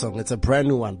particular song. It's a brand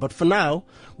new one. But for now,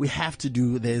 we have to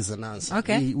do There's an Answer.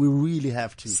 Okay. We really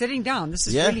have to. Sitting down. This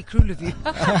is really cruel of you.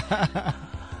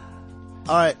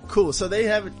 All right, cool. So there you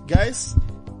have it, guys.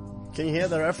 Can you hear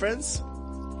the reference?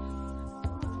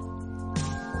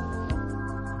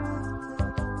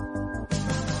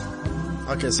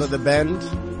 Okay, so the band.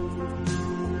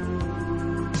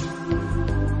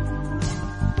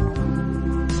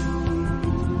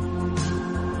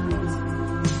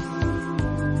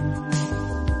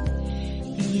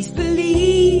 Please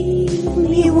believe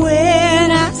me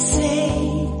when I say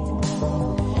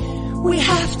we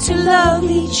have to love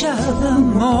each other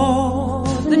more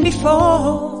than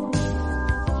before.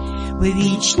 With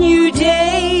each new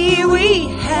day we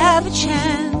have a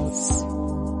chance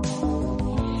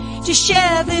to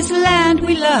share this land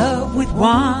we love with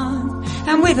one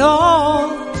and with all.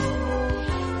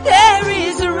 There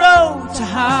is a road to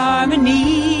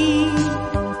harmony,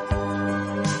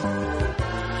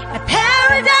 a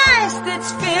paradise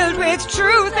that's filled with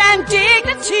truth and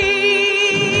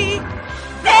dignity.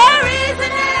 There is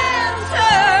an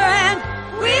answer and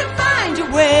we'll find a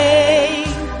way.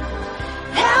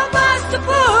 Help us to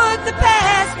put the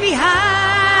past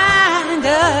behind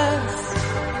us.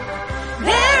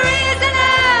 There is an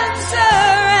answer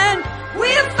and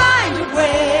we'll find a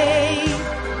way.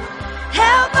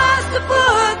 Help us to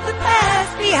put the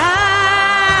past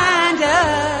behind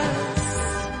us.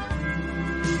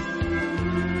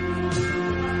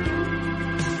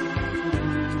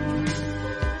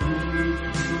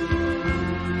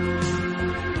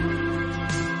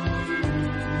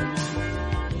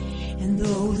 And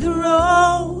though the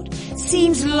road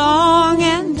seems long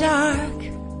and dark,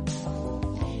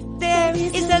 there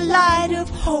is a light of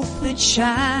hope that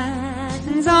shines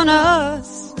hands on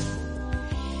us.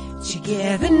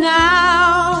 Together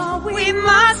now we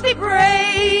must be brave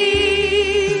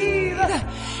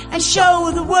and show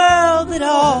the world that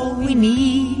all we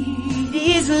need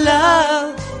is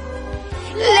love.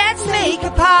 Let's make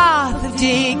a path of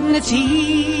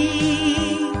dignity.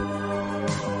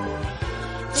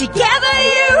 Together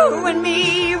you and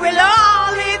me will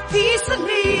all live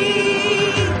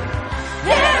peacefully.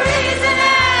 There is an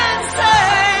answer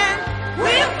and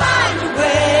we'll find a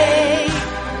way.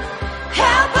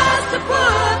 Help us to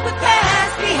put the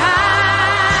past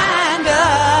behind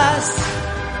us.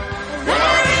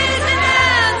 There is an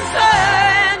answer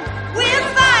and we'll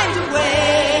find a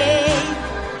way.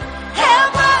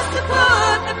 Help us to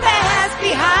put the past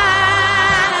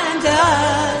behind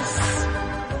us.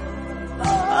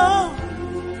 Oh,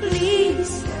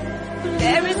 please,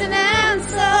 there is an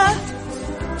answer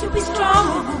to be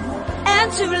strong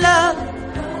and to love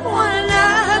one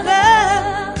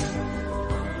another.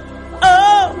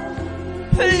 Oh,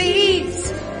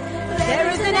 please, there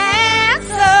is an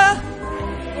answer.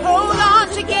 Hold on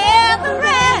together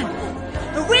and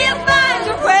we'll find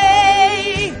a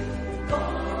way.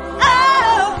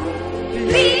 Oh,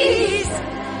 please,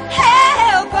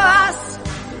 help us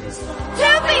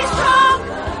to be strong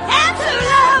and to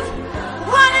love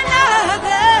one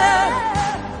another.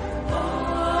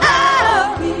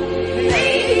 Oh,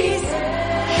 please,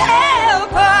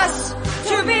 help us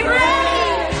to be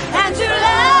brave and to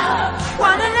love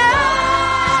one another.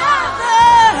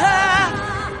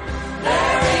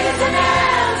 There is an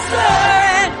answer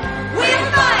and we'll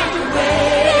find a way.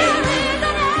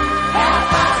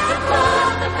 Help us to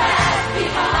put the past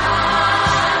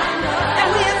behind us. And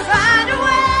we'll find a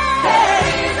way. There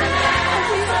is an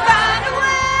answer. We'll find a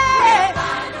way.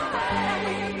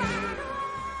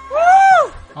 Woo!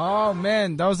 Oh man,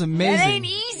 that was It amazing. ain't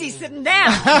easy sitting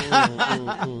down.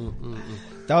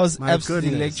 That was My absolutely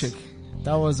goodness. electric.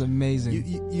 That was amazing.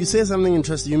 You say something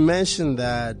interesting. You mentioned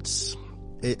that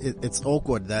it's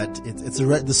awkward that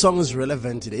the song is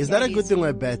relevant today. Is that a good thing or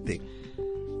a bad thing?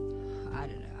 I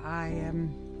don't know.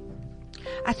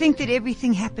 I think that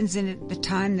everything happens in the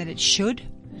time that it should.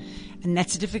 And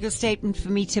that's a difficult statement for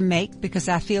me to make because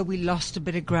I feel we lost a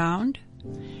bit of ground.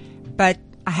 But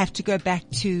I have to go back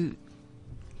to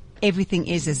everything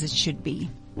is as it should be.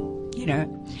 You know,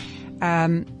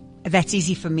 that's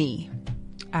easy for me.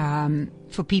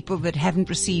 For people that haven't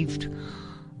received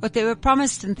what they were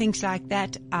promised and things like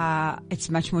that, it's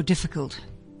much more difficult.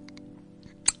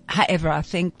 However, I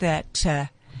think that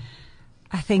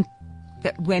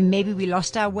when maybe we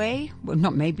lost our way, well,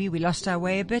 not maybe, we lost our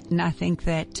way a bit, and I think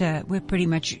that we're pretty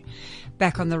much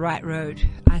back on the right road.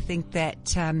 I think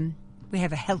that we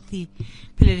have a healthy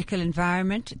political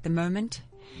environment at the moment,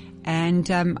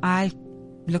 and I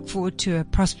look forward to a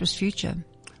prosperous future.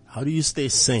 How do you stay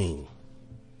sane?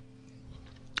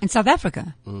 In South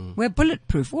Africa, we're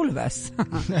bulletproof, all of us.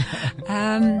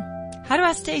 How do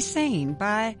I stay sane?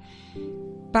 By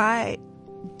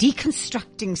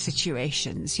deconstructing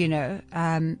situations, you know.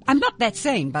 I'm not that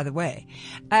sane, by the way.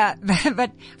 But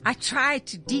I try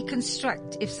to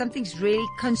deconstruct. If something's really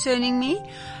concerning me,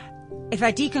 if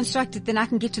I deconstruct it, then I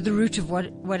can get to the root of what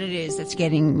it is that's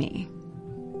getting me.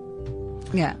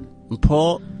 Yeah.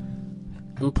 Paul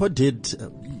did,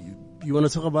 you want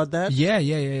to talk about that? Yeah.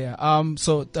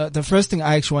 So the first thing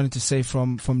I actually wanted to say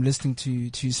from listening to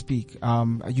you speak,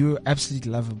 you're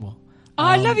absolutely lovable. Oh,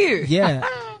 I love you. Yeah.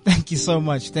 Thank you so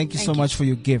much. Thank you so much for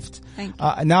your gift. Thank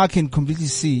you. Now I can completely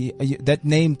see that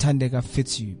name Thandeka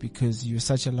fits you because you're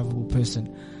such a lovable person.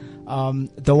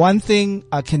 The one thing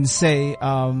I can say,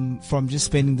 from just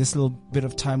spending this little bit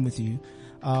of time with you,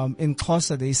 in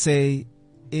Xhosa they say,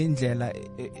 indlela,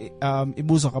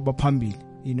 ibuzwa kwabaphambili.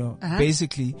 You know,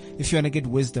 basically, if you want to get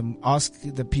wisdom, ask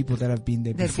the people that have been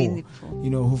there before, you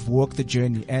know, who've walked the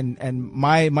journey. And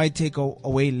my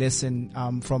takeaway lesson,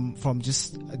 from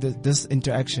just this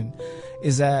interaction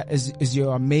is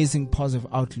your amazing positive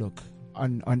outlook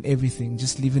on everything,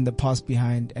 just leaving the past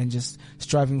behind and just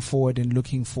striving forward and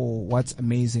looking for what's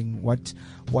amazing, what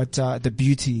the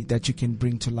beauty that you can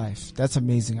bring to life. That's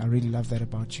amazing. I really love that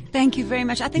about you. Thank you very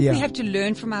much. I think we have to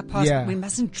learn from our past, but we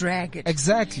mustn't drag it.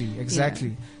 Exactly.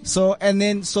 Yeah.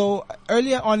 So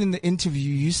earlier on in the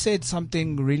interview, you said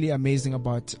something really amazing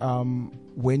about,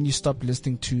 when you stopped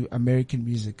listening to American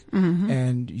music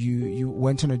and you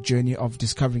went on a journey of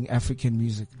discovering African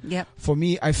music. Yep. For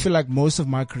me, I feel like most of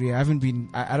my career,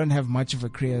 I don't have much of a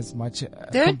career as much.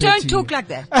 Don't talk like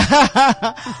that.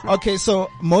 Okay. So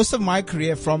most of my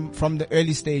career from the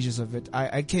early stages of it,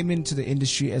 I came into the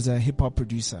industry as a hip hop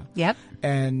producer. Yep.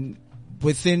 And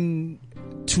within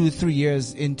 2-3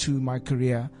 years into my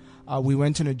career, we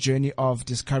went on a journey of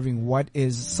discovering what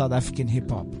is South African hip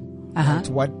hop. Right?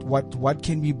 What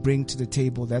can we bring to the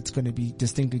table that's going to be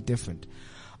distinctly different?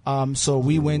 So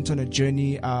we went on a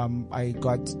journey. I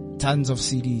got tons of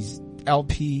CDs,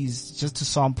 LPs, just to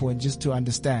sample and just to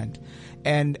understand.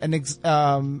 And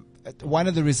one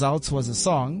of the results was a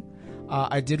song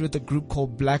I did with a group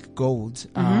called Black Gold,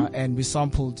 and we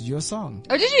sampled your song.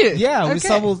 Oh, did you? Yeah, okay.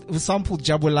 we sampled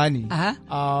Jabulani.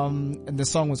 And the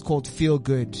song was called Feel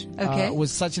Good. Okay. It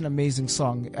was such an amazing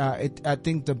song. I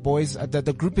think the boys,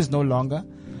 the group is no longer,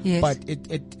 Yes. but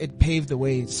it paved the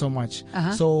way so much.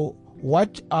 So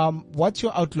what's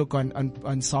your outlook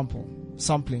on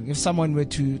sampling? If someone were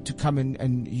to come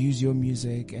and use your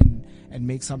music and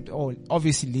make something,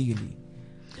 obviously legally.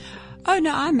 Oh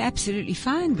no, I'm absolutely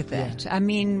fine with that. I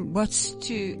mean,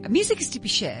 music is to be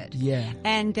shared. Yeah.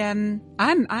 And,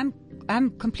 I'm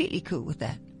completely cool with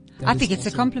that. I think it's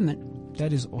a compliment.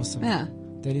 That is awesome. Yeah.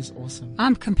 That is awesome.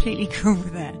 I'm completely cool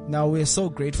with that. Now we're so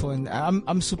grateful, and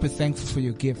I'm super thankful for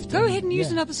your gift. Go ahead and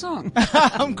use another song.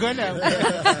 I'm gonna.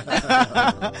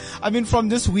 I mean, from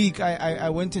this week, I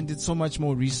went and did so much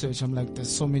more research. I'm like, there's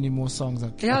so many more songs.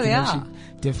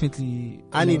 Definitely.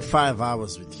 I need 5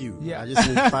 hours with you. Yeah. I just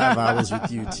need 5 hours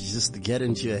with you to get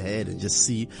into your head and just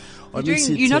see.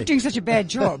 You're not doing such a bad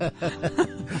job.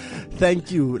 Thank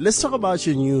you. Let's talk about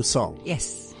your new song.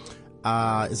 Yes.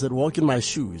 Is it Walk in My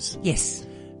Shoes? Yes.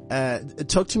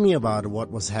 Talk to me about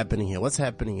what was happening here. What's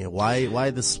happening here? Why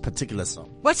this particular song?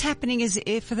 What's happening is,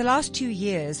 for the last 2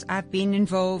 years, I've been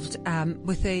involved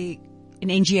with an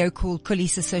NGO called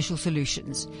Kolisa Social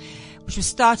Solutions, which was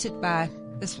started by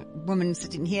this woman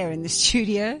sitting here in the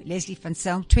studio, Leslie van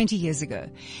Selm, 20 years ago.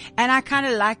 And I kind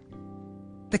of like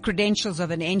the credentials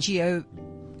of an NGO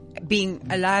being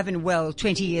alive and well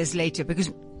 20 years later, because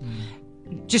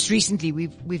just recently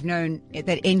we've known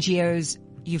that NGOs,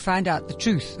 you find out the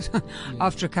truth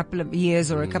after a couple of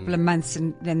years or a couple of months,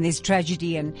 and then there's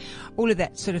tragedy and all of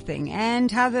that sort of thing. And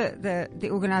how the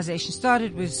organization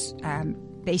started was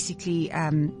basically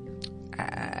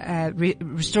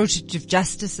restorative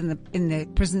justice in the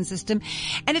prison system,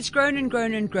 and it's grown and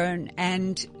grown and grown.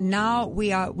 And now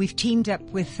we've teamed up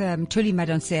with Tuli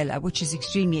Madonsela, which is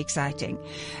extremely exciting.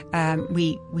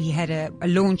 We had a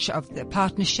launch of the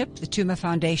partnership, the Tuma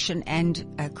Foundation and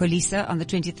Kolisa, on the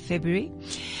 20th of February.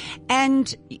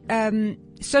 And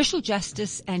social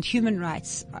justice and human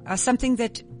rights are something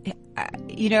that,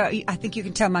 I think you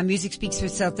can tell my music speaks for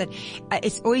itself, that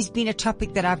it's always been a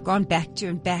topic that I've gone back to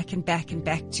and back and back and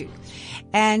back to.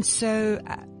 And so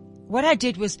what I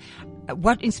did was,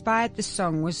 what inspired the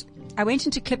song was, I went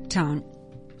into Kliptown.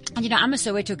 And I'm a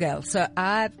Soweto girl, so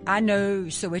I know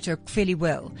Soweto fairly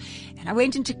well. And I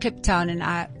went into Kliptown and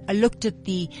I looked at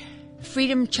the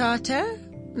Freedom Charter,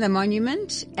 the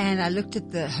monument, and I looked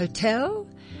at the hotel,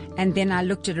 and then I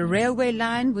looked at a railway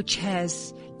line which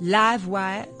has live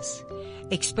wires,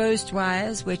 exposed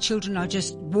wires, where children are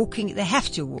just walking. They have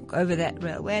to walk over that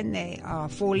railway, and they are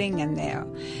falling and they are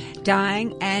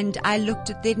dying. And I looked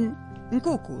at then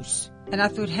Nkokus, and I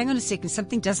thought, hang on a second,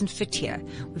 something doesn't fit here.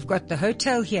 We've got the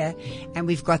hotel here, and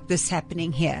we've got this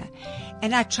happening here.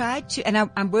 And I tried to, and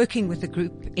I'm working with a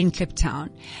group in Kliptown,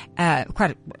 and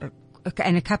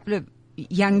a couple of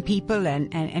young people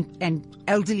and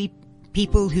elderly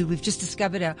people who we've just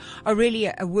discovered are really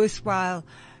a worthwhile.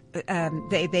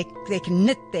 They can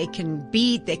knit, they can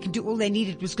bead, they can do, all they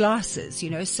needed was glasses,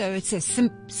 so it's a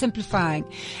simplifying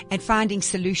and finding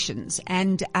solutions,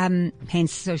 and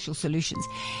hence social solutions.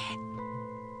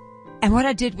 And what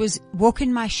I did was Walk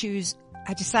in My Shoes.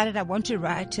 I decided I want to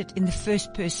write it in the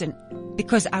first person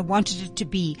because I wanted it to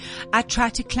be, I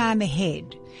tried to climb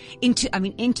ahead into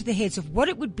the heads of what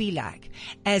it would be like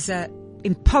as a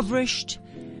impoverished,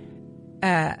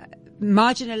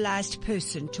 marginalized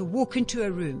person to walk into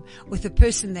a room with a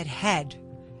person that had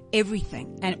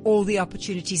everything and all the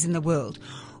opportunities in the world.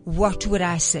 What would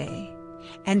I say?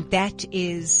 And that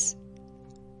is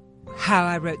how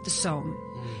I wrote the song.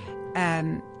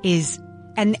 I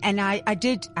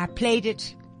played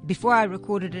it before I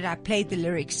recorded it. I played the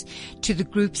lyrics to the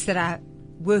groups that I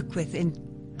work with in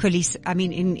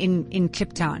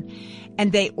Kliptown,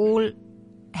 and they all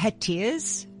had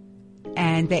tears,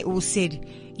 and they all said,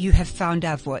 "You have found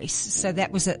our voice." So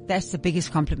that's the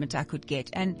biggest compliment I could get,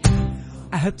 and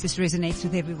I hope this resonates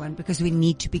with everyone because we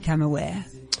need to become aware.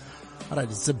 All right,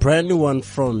 it's a brand new one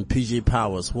from PJ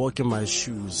Powers, Walk in My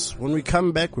Shoes. When we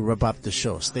come back, we wrap up the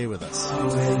show. Stay with us.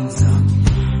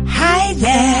 Hi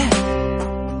there.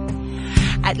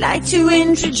 I'd like to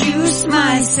introduce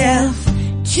myself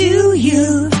to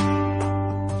you.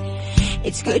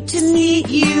 It's good to meet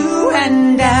you,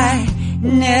 and I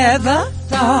never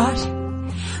thought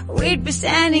we we'd be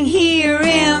standing here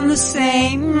in the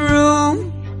same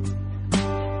room.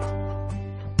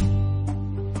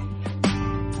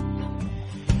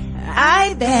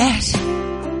 I bet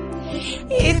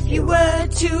if you were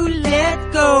to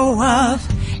let go of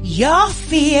your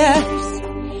fears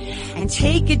and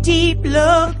take a deep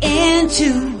look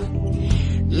into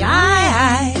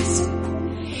my eyes,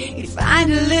 you'd find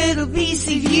a little piece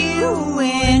of you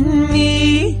in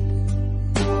me.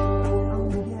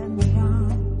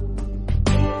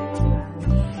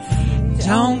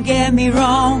 Don't get me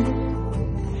wrong,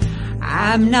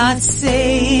 I'm not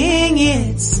saying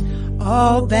it's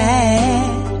all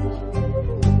bad,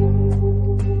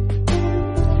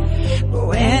 but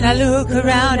when I look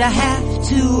around I have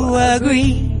to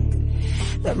agree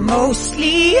that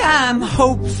mostly I'm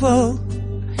hopeful,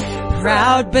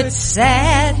 proud but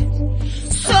sad.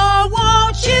 So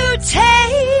won't you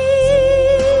take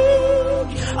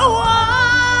a walk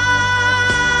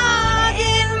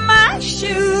in my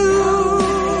shoes?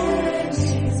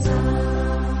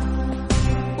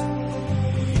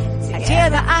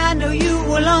 Together I know you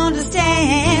will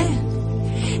understand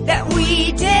that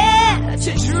we dare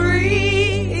to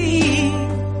dream.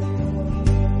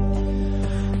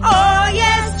 Oh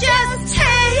yes, just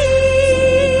take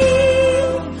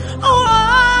a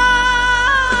walk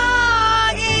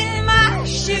in my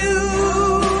shoes.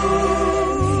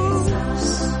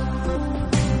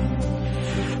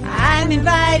 I'm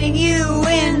inviting you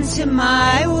into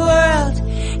my world,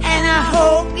 and I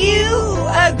hope you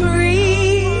agree.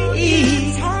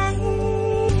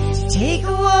 Take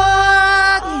a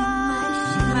walk in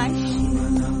my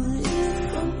shoes.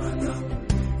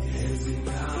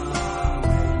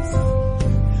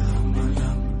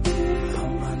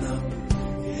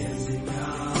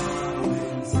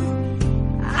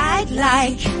 I'd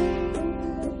like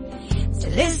to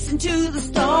listen to the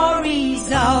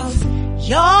stories of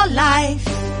your life,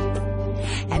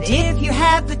 and if you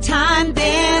have the time,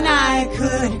 then I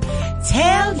could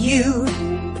tell you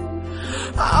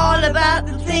all about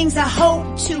the things I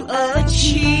hope to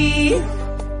achieve.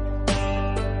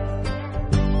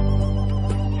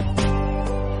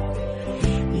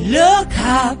 Look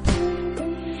up,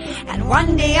 and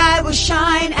one day I will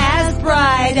shine as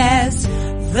bright as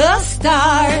the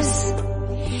stars.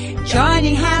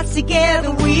 Joining hands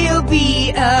together, we'll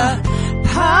be a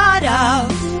part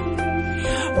of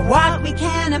what we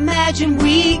can imagine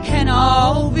we can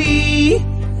all be.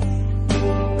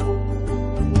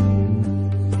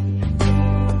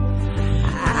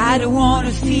 I don't want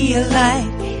to feel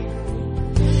like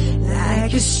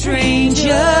a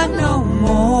stranger no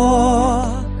more.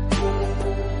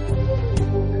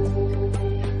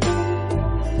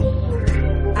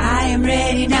 I am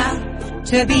ready now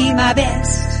to be my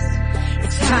best.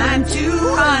 It's time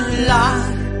to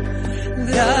unlock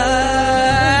the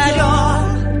door.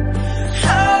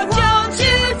 Oh, don't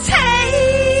you take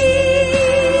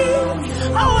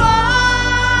a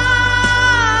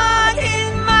walk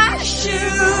in my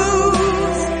shoes.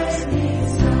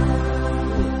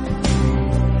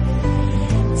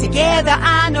 Together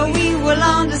I know we will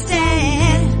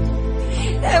understand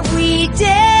that we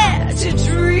dare to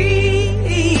dream.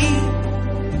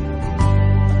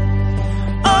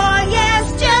 Oh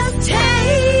yes, just take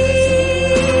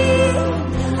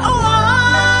a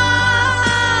walk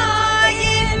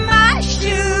in my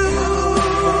shoes.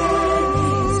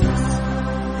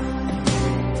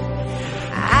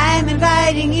 I'm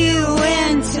inviting you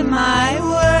into my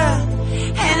world,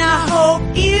 and I hope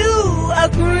you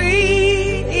agree.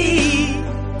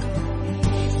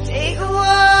 Take a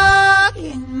walk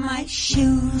in my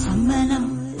shoes.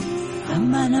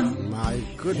 My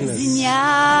goodness.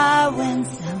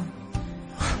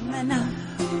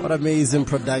 What amazing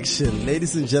production.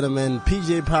 Ladies and gentlemen,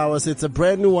 PJ Powers, it's a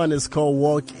brand new one. It's called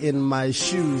Walk in My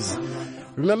Shoes.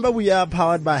 Remember, we are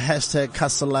powered by hashtag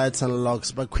Castle Lights and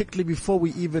Locks. But quickly, before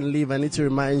we even leave, I need to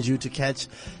remind you to catch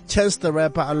Chance the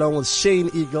Rapper along with Shane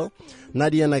Eagle,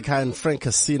 Nadia Nakai and Frank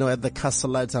Casino at the Castle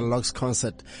Lights and Locks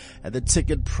concert at the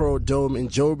Ticket Pro Dome in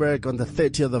Joburg on the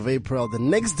 30th of April. The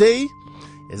next day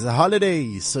is a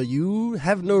holiday, so you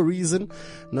have no reason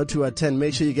not to attend.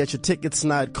 Make sure you get your tickets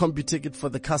now at CompuTicket for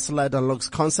the Castle Lights and Locks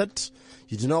concert.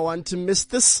 You do not want to miss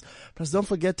this. Plus, don't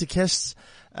forget to catch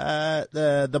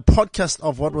the podcast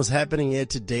of what was happening here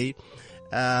today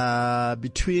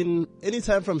between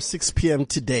anytime from 6 p.m.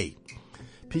 today.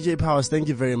 PJ Powers, thank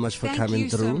you very much for coming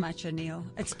through. Thank you so much, O'Neill.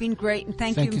 It's been great, and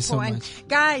thank Thank you you so for and much.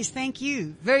 guys. Thank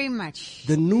you very much.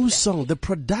 The new song, the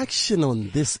production on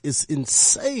this is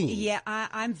insane. Yeah,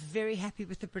 I'm very happy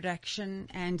with the production,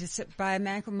 and it's by a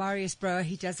man called Marius Bro.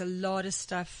 He does a lot of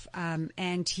stuff, and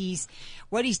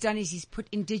what he's done is he's put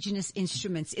indigenous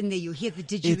instruments in there. You'll hear the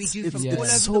didgeridoo from all over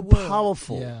so the world.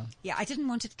 powerful. Yeah. Yeah, I didn't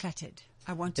want it cluttered.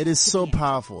 I wanted It is to so be-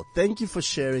 powerful. Thank you for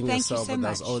sharing Thank you yourself so with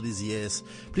us much. all these years.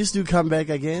 Please do come back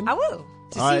again. I will.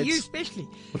 To All see right. you especially.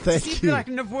 Thank to see you. if I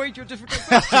can avoid your difficult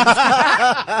questions.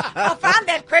 I found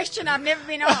that question I've never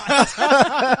been asked.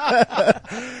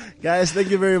 Guys,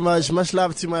 thank you very much. Much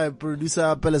love to my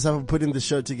producer, Pelesa, for putting the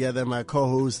show together, my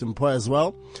co-host, Mpo as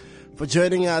well, for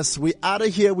joining us. We out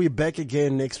of here. We're back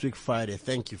again next week, Friday.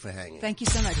 Thank you for hanging. Thank you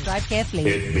so much. Drive carefully.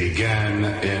 It began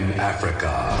in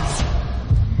Africa.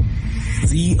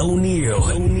 The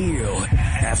O'Neill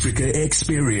Africa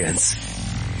Experience.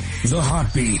 The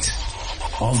heartbeat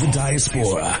of the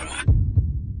diaspora.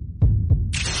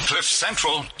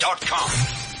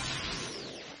 CliffCentral.com